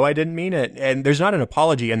mean it. You know I didn't mean it. And there's not an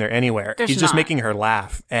apology in there anywhere. He's just making her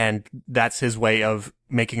laugh, and that's his way of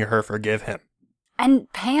making her forgive him.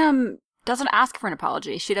 And Pam doesn't ask for an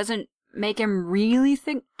apology. She doesn't make him really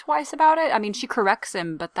think twice about it. I mean, she corrects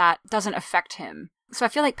him, but that doesn't affect him. So I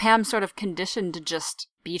feel like Pam's sort of conditioned to just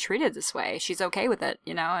be treated this way. She's okay with it,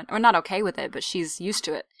 or not okay with it, but she's used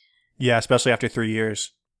to it. Yeah, especially after 3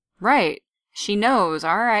 years. Right. She knows,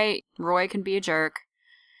 all right, Roy can be a jerk.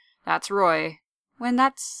 That's Roy. When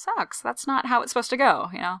that sucks. That's not how it's supposed to go,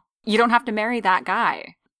 You don't have to marry that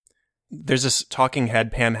guy. There's this talking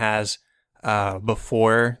head Pam has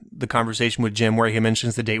before the conversation with Jim where he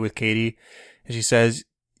mentions the date with Katie. And she says,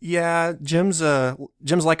 yeah, Jim's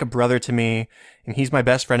like a brother to me, and he's my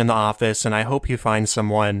best friend in the office, and I hope he finds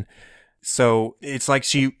someone. So it's like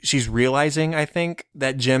she's realizing, I think,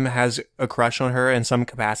 that Jim has a crush on her in some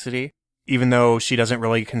capacity, even though she doesn't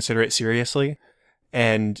really consider it seriously.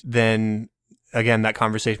 And then, again, that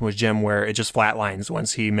conversation with Jim where it just flatlines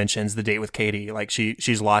once he mentions the date with Katie. Like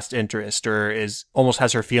she's lost interest or almost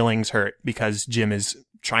has her feelings hurt because Jim is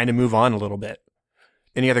trying to move on a little bit.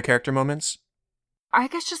 Any other character moments? I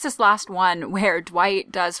guess just this last one where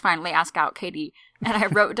Dwight does finally ask out Katie. And I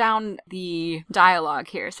wrote down the dialogue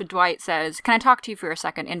here. So Dwight says, "Can I talk to you for a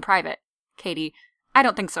second in private?" Katie, "I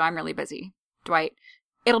don't think so. I'm really busy." Dwight,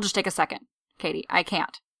 "It'll just take a second." Katie, "I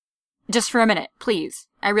can't. Just for a minute, please.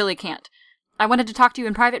 I really can't. I wanted to talk to you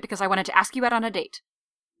in private because I wanted to ask you out on a date."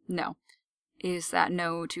 No. Is that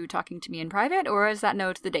no to talking to me in private, or is that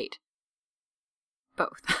no to the date?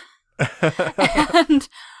 Both. And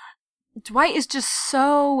Dwight is just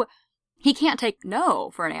so... He can't take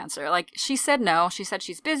no for an answer. Like, she said no. She said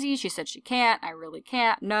she's busy. She said she can't. I really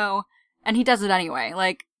can't. No. And he does it anyway.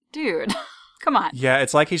 Like, dude, come on. Yeah,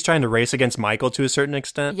 it's like he's trying to race against Michael to a certain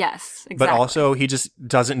extent. Yes, exactly. But also, he just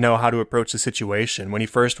doesn't know how to approach the situation. When he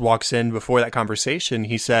first walks in before that conversation,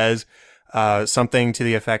 he says something to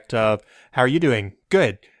the effect of, "How are you doing?"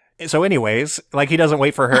 "Good." So anyways, like, he doesn't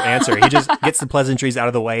wait for her answer. He just gets the pleasantries out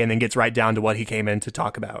of the way and then gets right down to what he came in to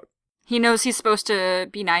talk about. He knows he's supposed to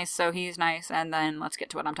be nice, so he's nice, and then let's get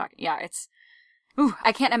to what I'm talking. Yeah, it's... Ooh,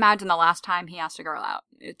 I can't imagine the last time he asked a girl out.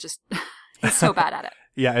 It just... He's so bad at it.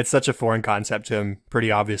 Yeah, it's such a foreign concept to him,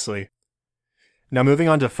 pretty obviously. Now, moving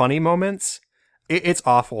on to funny moments. It's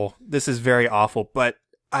awful. This is very awful, but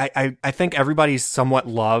I think everybody somewhat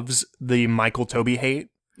loves the Michael Toby hate.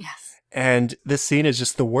 Yes. And this scene is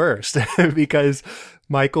just the worst because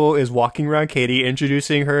Michael is walking around Katie,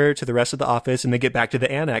 introducing her to the rest of the office, and they get back to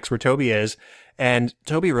the annex where Toby is. And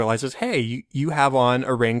Toby realizes, hey, you have on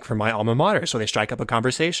a ring from my alma mater. So they strike up a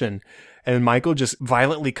conversation. And Michael just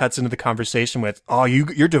violently cuts into the conversation with, "Oh,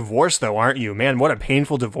 you're divorced though, aren't you? Man, what a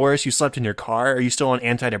painful divorce. You slept in your car. Are you still on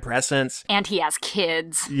antidepressants?" And he has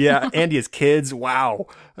kids. Yeah, and he has kids. Wow.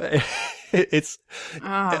 It's,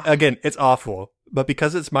 again, it's awful. But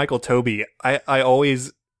because it's Michael Toby, I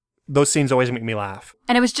always, those scenes always make me laugh.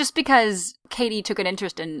 And it was just because Katie took an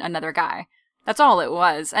interest in another guy. That's all it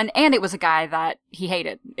was. And it was a guy that he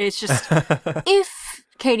hated. It's just, if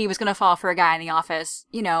Katie was going to fall for a guy in the office,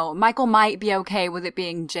 you know, Michael might be okay with it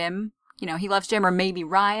being Jim. You know, he loves Jim, or maybe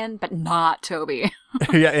Ryan, but not Toby.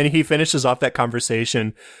 Yeah, and he finishes off that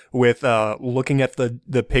conversation with looking at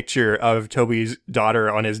the picture of Toby's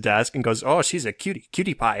daughter on his desk and goes, "Oh, she's a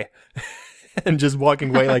cutie pie." And just walking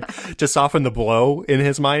away, like, to soften the blow in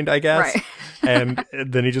his mind, I guess. Right. And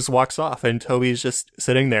then he just walks off, and Toby's just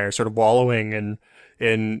sitting there, sort of wallowing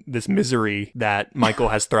in this misery that Michael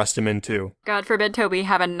has thrust him into. God forbid Toby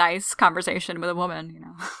have a nice conversation with a woman, you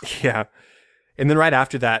know. Yeah. And then right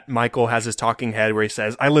after that, Michael has his talking head where he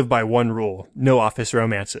says, "I live by one rule, no office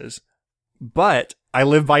romances. But I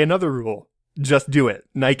live by another rule. Just do it.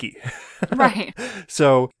 Nike." Right.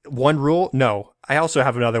 So, one rule? No. I also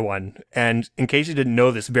have another one. And in case you didn't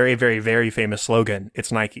know this very, very, very famous slogan,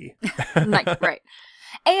 it's Nike. Nike, right.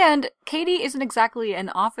 And Katie isn't exactly an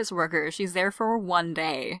office worker. She's there for one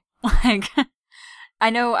day. Like, I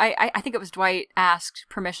know, I think it was Dwight asked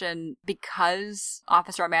permission because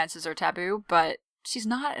office romances are taboo, but she's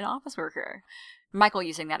not an office worker. Michael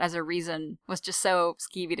using that as a reason was just so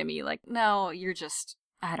skeevy to me. Like, no, you're just,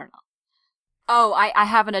 I don't know. Oh, I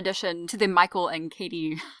have an addition to the Michael and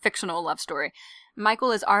Katie fictional love story.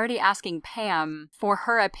 Michael is already asking Pam for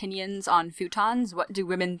her opinions on futons. What do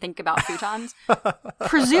women think about futons?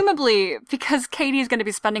 Presumably because Katie is going to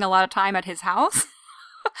be spending a lot of time at his house.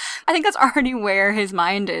 I think that's already where his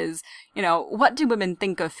mind is. You know, what do women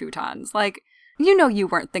think of futons? Like, you know, you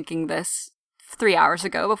weren't thinking this 3 hours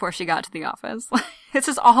ago before she got to the office. This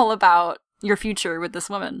is all about your future with this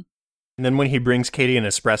woman. And then when he brings Katie an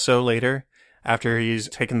espresso later, after he's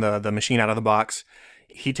taken the machine out of the box,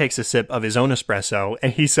 he takes a sip of his own espresso,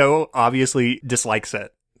 and he so obviously dislikes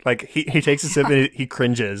it. Like, he takes a sip and he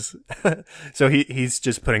cringes. So he's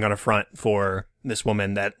just putting on a front for this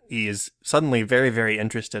woman that he is suddenly very, very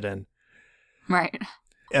interested in. Right.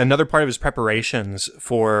 Another part of his preparations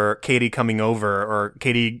for Katie coming over, or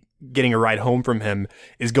Katie getting a ride home from him,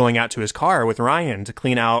 is going out to his car with Ryan to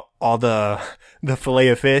clean out all the filet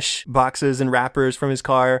of fish boxes and wrappers from his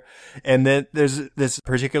car. And then there's this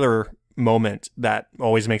particular moment that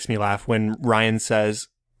always makes me laugh when Ryan says,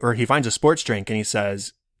 or he finds a sports drink and he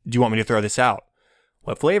says, "Do you want me to throw this out?"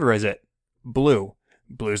 "What flavor is it?" "Blue."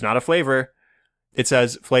 "Blue's not a flavor." It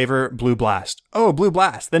says flavor Blue Blast. "Oh, Blue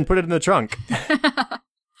Blast. Then put it in the trunk."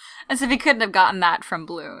 As if he couldn't have gotten that from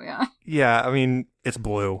Blue, yeah. Yeah, I mean, it's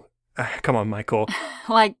blue. Come on, Michael.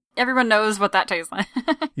 Like, everyone knows what that tastes like.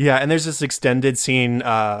 Yeah, and there's this extended scene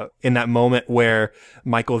in that moment where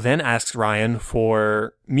Michael then asks Ryan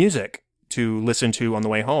for music to listen to on the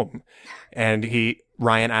way home. And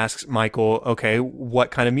Ryan asks Michael, "Okay, what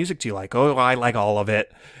kind of music do you like?" "Oh, I like all of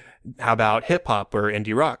it." "How about hip hop or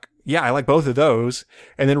indie rock?" yeah, I like both of those.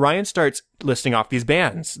 And then Ryan starts listing off these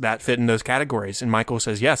bands that fit in those categories. And Michael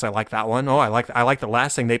says, yes, I like that one. Oh, I like the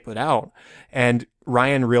last thing they put out. And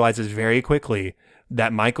Ryan realizes very quickly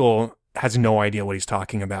that Michael has no idea what he's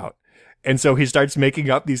talking about. And so he starts making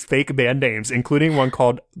up these fake band names, including one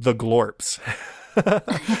called The Glorps.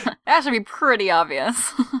 That should be pretty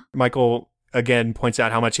obvious. Michael, again, points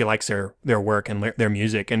out how much he likes their work and their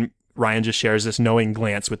music. And Ryan just shares this knowing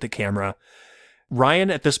glance with the camera.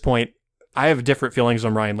 Ryan, at this point, I have different feelings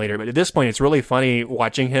on Ryan later, but at this point, it's really funny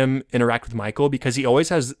watching him interact with Michael because he always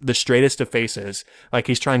has the straightest of faces. Like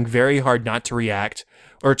he's trying very hard not to react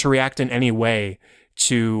or to react in any way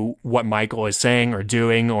to what Michael is saying or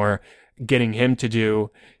doing or getting him to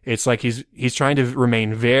do. It's like he's trying to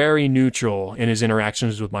remain very neutral in his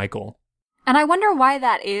interactions with Michael. And I wonder why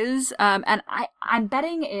that is. And I'm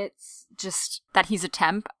betting it's just that he's a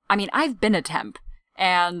temp. I mean, I've been a temp,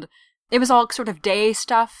 and it was all sort of day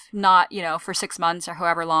stuff, not, for 6 months or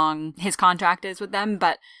however long his contract is with them,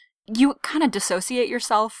 but you kind of dissociate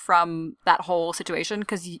yourself from that whole situation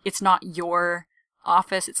because it's not your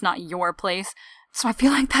office, it's not your place. So I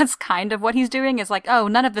feel like that's kind of what he's doing is like, oh,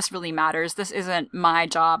 none of this really matters. This isn't my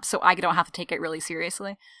job, so I don't have to take it really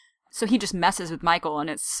seriously. So he just messes with Michael, and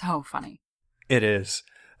it's so funny. It is.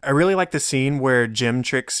 I really like the scene where Jim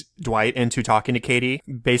tricks Dwight into talking to Katie,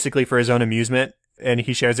 basically for his own amusement, and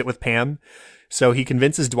he shares it with Pam. So he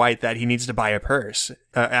convinces Dwight that he needs to buy a purse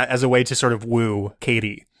as a way to sort of woo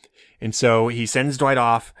Katie. And so he sends Dwight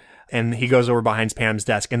off, and he goes over behind Pam's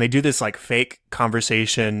desk, and they do this like fake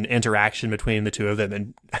conversation interaction between the two of them.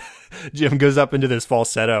 And Jim goes up into this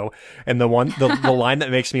falsetto, and the line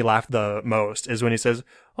that makes me laugh the most is when he says,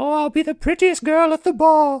 "Oh, I'll be the prettiest girl at the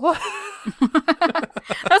ball."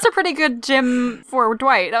 That's a pretty good Jim for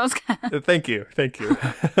Dwight. That was Thank you.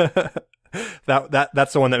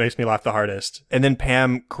 That's the one that makes me laugh the hardest. And then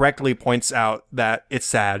Pam correctly points out that it's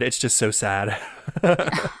sad. It's just so sad.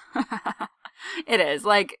 It is.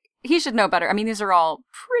 Like, he should know better. I mean, these are all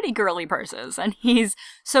pretty girly purses, and he's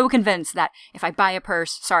so convinced that if I buy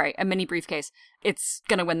a mini briefcase, it's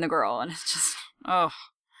gonna win the girl, and it's just,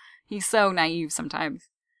 he's so naive sometimes.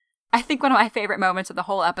 I think one of my favorite moments of the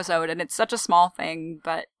whole episode, and it's such a small thing,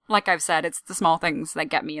 but like I've said, it's the small things that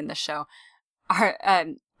get me in this show, are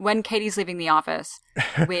when Katie's leaving the office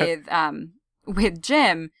with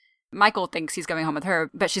Jim. Michael thinks he's going home with her,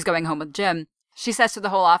 but she's going home with Jim. She says to the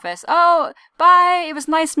whole office, "Oh, bye. It was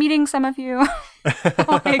nice meeting some of you."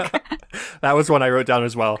 That was one I wrote down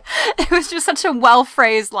as well. It was just such a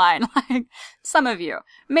well-phrased line. Like, some of you.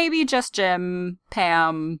 Maybe just Jim,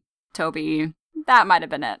 Pam, Toby. That might have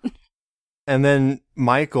been it. And then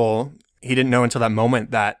Michael, he didn't know until that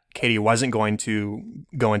moment that Katie wasn't going to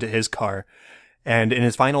go into his car. And in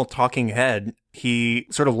his final talking head, he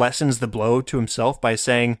sort of lessens the blow to himself by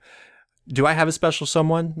saying, "Do I have a special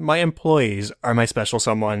someone? My employees are my special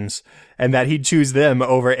someones," and that he'd choose them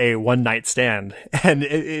over a one-night stand. And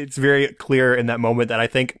it's very clear in that moment that I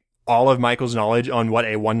think all of Michael's knowledge on what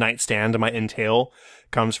a one-night stand might entail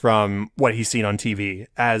comes from what he's seen on TV,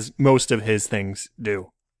 as most of his things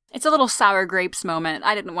do. It's a little sour grapes moment.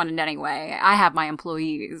 I didn't want it anyway. I have my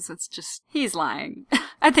employees. It's just, he's lying.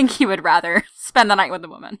 I think he would rather spend the night with a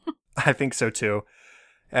woman. I think so too.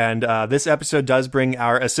 And this episode does bring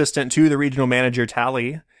our assistant to the regional manager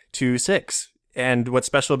tally to 6. And what's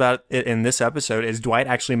special about it in this episode is Dwight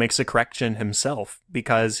actually makes a correction himself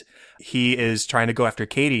because he is trying to go after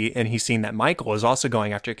Katie, and he's seen that Michael is also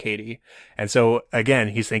going after Katie. And so, again,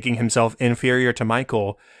 he's thinking himself inferior to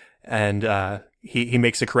Michael, and he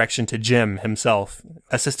makes a correction to Jim himself,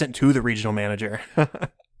 assistant to the regional manager.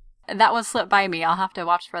 That one slipped by me. I'll have to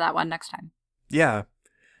watch for that one next time. Yeah.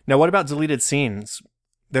 Now, what about deleted scenes?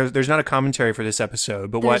 There's not a commentary for this episode,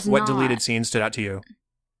 but what deleted scenes stood out to you?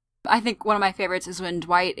 I think one of my favorites is when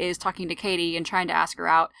Dwight is talking to Katie and trying to ask her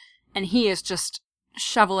out, and he is just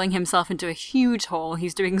shoveling himself into a huge hole.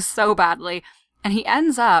 He's doing so badly, and he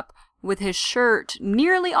ends up with his shirt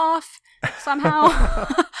nearly off somehow.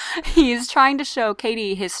 He's trying to show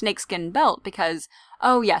Katie his snakeskin belt because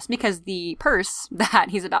the purse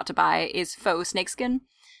that he's about to buy is faux snakeskin.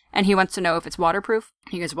 And he wants to know if it's waterproof.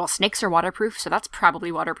 He goes, "Well, snakes are waterproof, so that's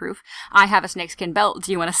probably waterproof. I have a snakeskin belt.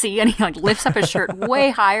 Do you want to see?" And he lifts up his shirt way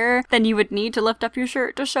higher than you would need to lift up your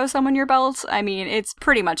shirt to show someone your belt. I mean, it's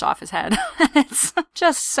pretty much off his head. It's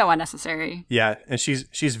just so unnecessary. Yeah, and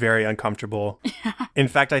she's very uncomfortable. In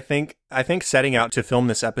fact, I think setting out to film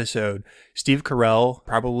this episode, Steve Carell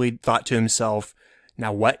probably thought to himself,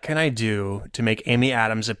 "Now what can I do to make Amy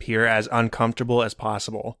Adams appear as uncomfortable as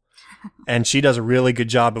possible?" And she does a really good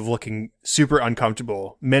job of looking super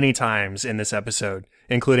uncomfortable many times in this episode,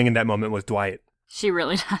 including in that moment with Dwight. She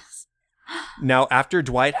really does. Now, after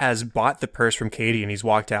Dwight has bought the purse from Katie and he's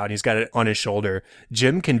walked out and he's got it on his shoulder,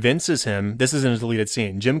 Jim convinces him, this is in a deleted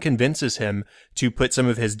scene, Jim convinces him to put some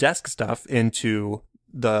of his desk stuff into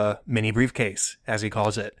the mini briefcase, as he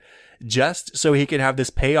calls it, just so he can have this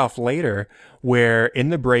payoff later where in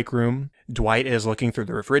the break room, Dwight is looking through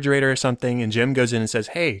the refrigerator or something and Jim goes in and says,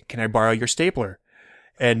 "Hey, can I borrow your stapler?"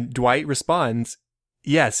 And Dwight responds,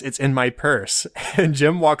 "Yes, it's in my purse." And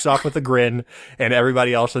Jim walks off with a grin, and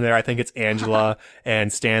everybody else in there, I think it's Angela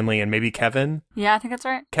and Stanley and maybe Kevin. Yeah, I think that's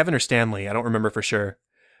right. Kevin or Stanley, I don't remember for sure.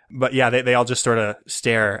 But yeah, they all just sort of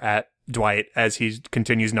stare at Dwight as he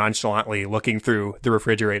continues nonchalantly looking through the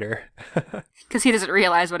refrigerator. Because he doesn't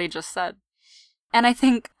realize what he just said. And I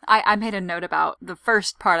think I made a note about the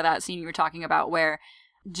first part of that scene you were talking about where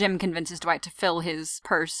Jim convinces Dwight to fill his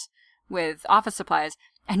purse with office supplies,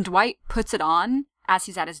 and Dwight puts it on as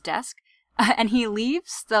he's at his desk, and he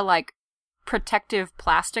leaves the, like, protective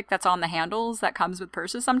plastic that's on the handles that comes with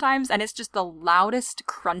purses sometimes, and it's just the loudest,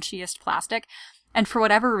 crunchiest plastic. And for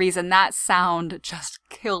whatever reason, that sound just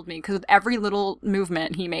killed me, because with every little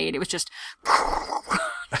movement he made, it was just...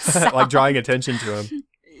 like drawing attention to him.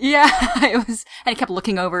 Yeah, it was, and he kept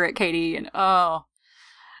looking over at Katie, and oh,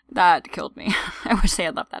 that killed me. I wish they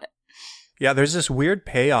had left that in. Yeah, there's this weird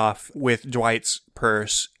payoff with Dwight's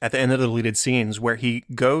purse at the end of the deleted scenes where he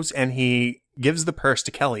goes and he gives the purse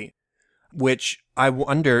to Kelly, which I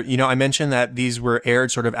wonder, I mentioned that these were aired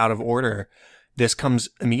sort of out of order. This comes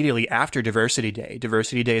immediately after Diversity Day.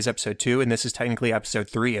 Diversity Day is episode 2, and this is technically episode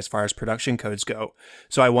 3 as far as production codes go.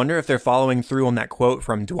 So I wonder if they're following through on that quote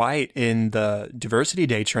from Dwight in the Diversity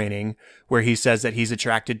Day training where he says that he's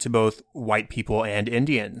attracted to both white people and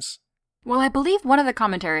Indians. Well, I believe one of the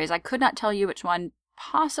commentaries, I could not tell you which one,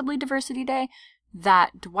 possibly Diversity Day,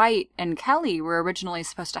 that Dwight and Kelly were originally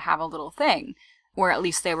supposed to have a little thing, or at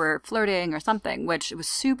least they were flirting or something, which was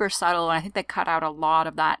super subtle, and I think they cut out a lot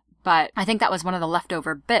of that. But I think that was one of the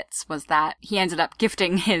leftover bits, was that he ended up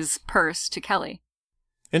gifting his purse to Kelly.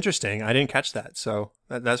 Interesting. I didn't catch that, so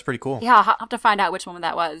that's pretty cool. Yeah, I'll have to find out which one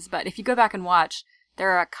that was, but if you go back and watch,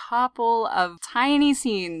 there are a couple of tiny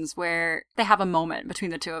scenes where they have a moment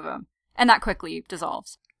between the two of them. And that quickly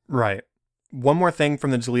dissolves. Right. One more thing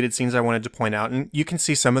from the deleted scenes I wanted to point out, and you can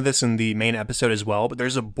see some of this in the main episode as well, but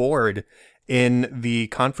there's a board in the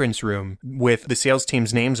conference room with the sales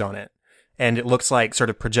team's names on it. And it looks like sort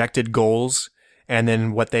of projected goals and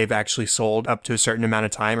then what they've actually sold up to a certain amount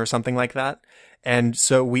of time or something like that. And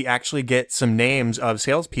so we actually get some names of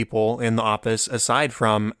salespeople in the office aside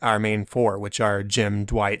from our main 4, which are Jim,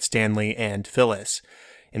 Dwight, Stanley, and Phyllis.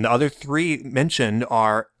 And the other 3 mentioned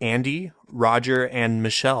are Andy, Roger, and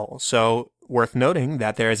Michelle. So worth noting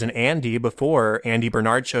that there is an Andy before Andy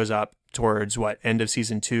Bernard shows up towards, end of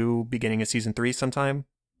season 2, beginning of season 3 sometime?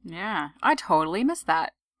 Yeah, I totally missed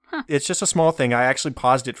that. Huh. It's just a small thing. I actually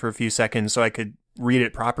paused it for a few seconds so I could read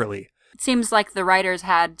it properly. It seems like the writers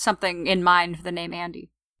had something in mind for the name Andy.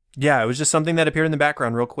 Yeah, it was just something that appeared in the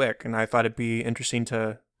background real quick, and I thought it'd be interesting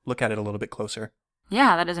to look at it a little bit closer.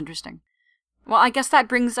 Yeah, that is interesting. Well, I guess that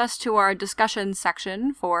brings us to our discussion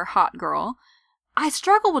section for Hot Girl. I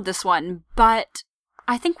struggle with this one, but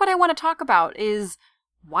I think what I want to talk about is,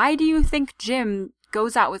 why do you think Jim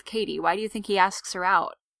goes out with Katie? Why do you think he asks her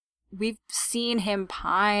out? We've seen him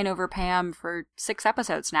pine over Pam for 6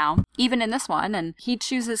 episodes now, even in this one, and he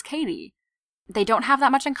chooses Katie. They don't have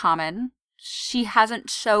that much in common. She hasn't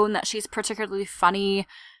shown that she's particularly funny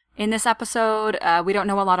in this episode. We don't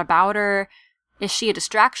know a lot about her. Is she a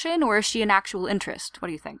distraction, or is she an actual interest? What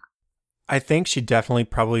do you think? I think she definitely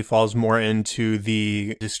probably falls more into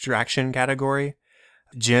the distraction category.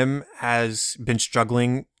 Jim has been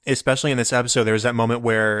struggling, especially in this episode. There was that moment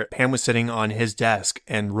where Pam was sitting on his desk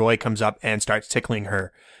and Roy comes up and starts tickling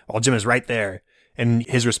her while Jim is right there. And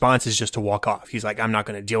his response is just to walk off. He's like, I'm not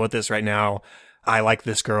going to deal with this right now. I like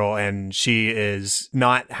this girl and she is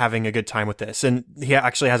not having a good time with this. And he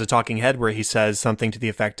actually has a talking head where he says something to the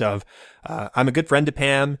effect of, I'm a good friend to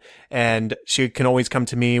Pam and she can always come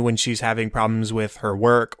to me when she's having problems with her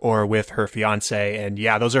work or with her fiance. And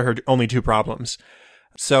yeah, those are her only 2 problems.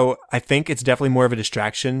 So I think it's definitely more of a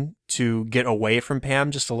distraction to get away from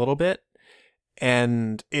Pam just a little bit.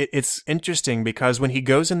 And it's interesting because when he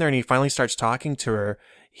goes in there and he finally starts talking to her,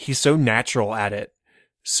 he's so natural at it.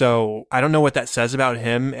 So I don't know what that says about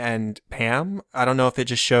him and Pam. I don't know if it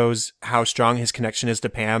just shows how strong his connection is to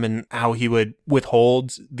Pam and how he would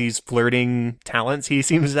withhold these flirting talents he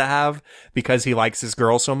seems to have because he likes this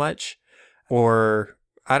girl so much. Or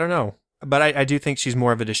I don't know. But I do think she's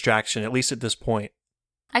more of a distraction, at least at this point.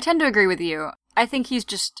 I tend to agree with you. I think he's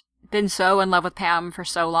just been so in love with Pam for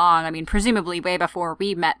so long. I mean, presumably way before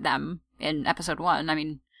we met them in episode 1. I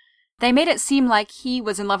mean, they made it seem like he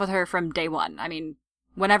was in love with her from day one. I mean,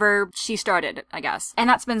 whenever she started, I guess. And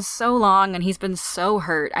that's been so long, and he's been so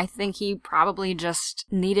hurt. I think he probably just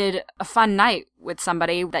needed a fun night with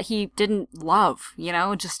somebody that he didn't love, you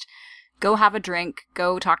know? Just go have a drink,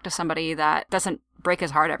 go talk to somebody that doesn't break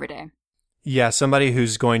his heart every day. Yeah, somebody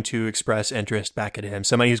who's going to express interest back at him.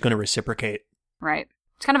 Somebody who's going to reciprocate. Right.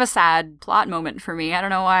 It's kind of a sad plot moment for me. I don't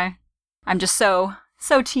know why. I'm just so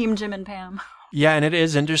team Jim and Pam. Yeah, and it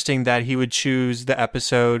is interesting that he would choose the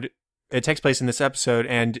episode. It takes place in this episode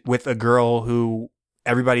and with a girl who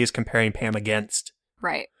everybody is comparing Pam against.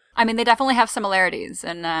 Right. I mean, they definitely have similarities,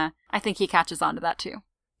 and I think he catches on to that too.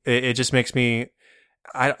 It just makes me...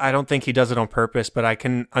 I don't think he does it on purpose, but I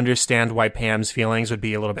can understand why Pam's feelings would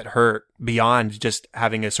be a little bit hurt beyond just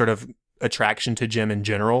having a sort of attraction to Jim in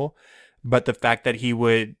general. But the fact that he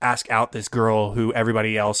would ask out this girl who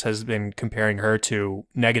everybody else has been comparing her to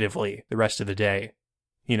negatively the rest of the day,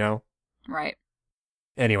 you know? Right.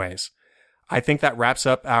 Anyways, I think that wraps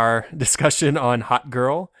up our discussion on Hot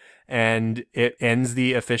Girl, and it ends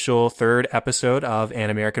the official 3rd episode of An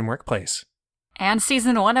American Workplace. And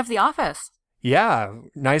season 1 of The Office. Yeah,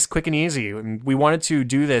 nice, quick and easy. And we wanted to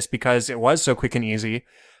do this because it was so quick and easy.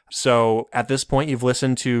 So at this point, you've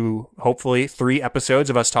listened to hopefully 3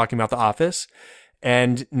 episodes of us talking about The Office.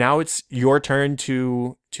 And now it's your turn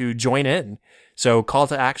to join in. So call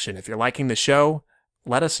to action. If you're liking the show,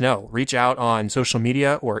 let us know. Reach out on social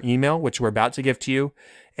media or email, which we're about to give to you,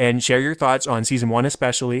 and share your thoughts on season 1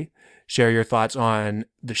 especially. Share your thoughts on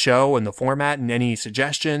the show and the format and any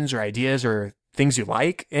suggestions or ideas or things you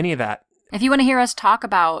like, any of that. If you want to hear us talk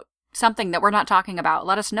about something that we're not talking about,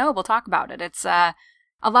 let us know. We'll talk about it. It's a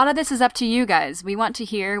lot of this is up to you guys. We want to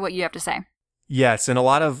hear what you have to say. Yes, and a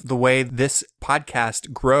lot of the way this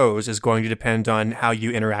podcast grows is going to depend on how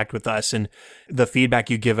you interact with us and the feedback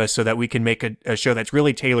you give us so that we can make a show that's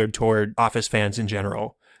really tailored toward Office fans in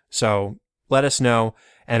general. So let us know,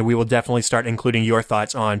 and we will definitely start including your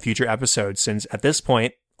thoughts on future episodes, since at this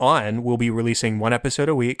point on, we'll be releasing 1 episode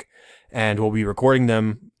a week, and we'll be recording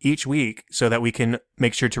them each week so that we can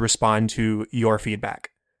make sure to respond to your feedback.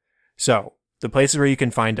 So the places where you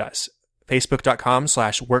can find us: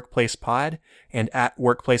 facebook.com/workplacepod and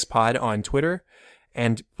 @workplacepod on Twitter.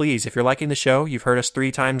 And please, if you're liking the show, you've heard us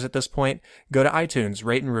 3 times at this point, go to iTunes,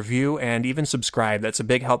 rate and review, and even subscribe. That's a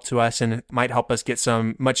big help to us and might help us get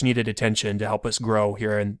some much needed attention to help us grow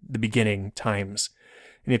here in the beginning times.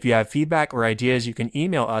 And if you have feedback or ideas, you can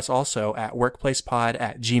email us also at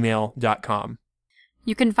workplacepod@gmail.com.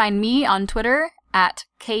 You can find me on Twitter at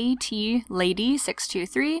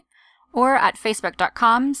KTLady623 or at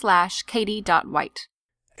facebook.com/katie.white.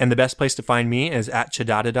 And the best place to find me is at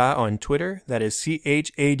Chadadada on Twitter. That is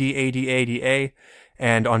CHADADADA,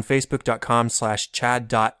 and on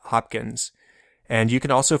facebook.com/chad.hopkins. And you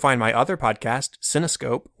can also find my other podcast,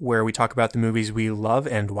 Cinescope, where we talk about the movies we love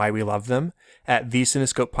and why we love them, at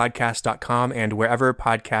thecinescopepodcast.com and wherever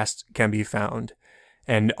podcasts can be found.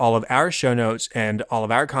 And all of our show notes and all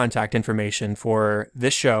of our contact information for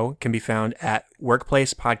this show can be found at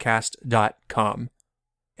workplacepodcast.com.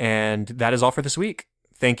 And that is all for this week.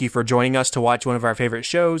 Thank you for joining us to watch one of our favorite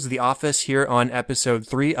shows, The Office, here on episode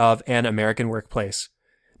 3 of An American Workplace.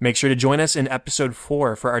 Make sure to join us in episode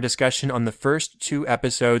 4 for our discussion on the first 2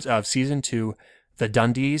 episodes of season 2, The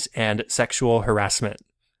Dundies and Sexual Harassment.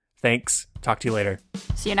 Thanks. Talk to you later.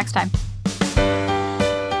 See you next time.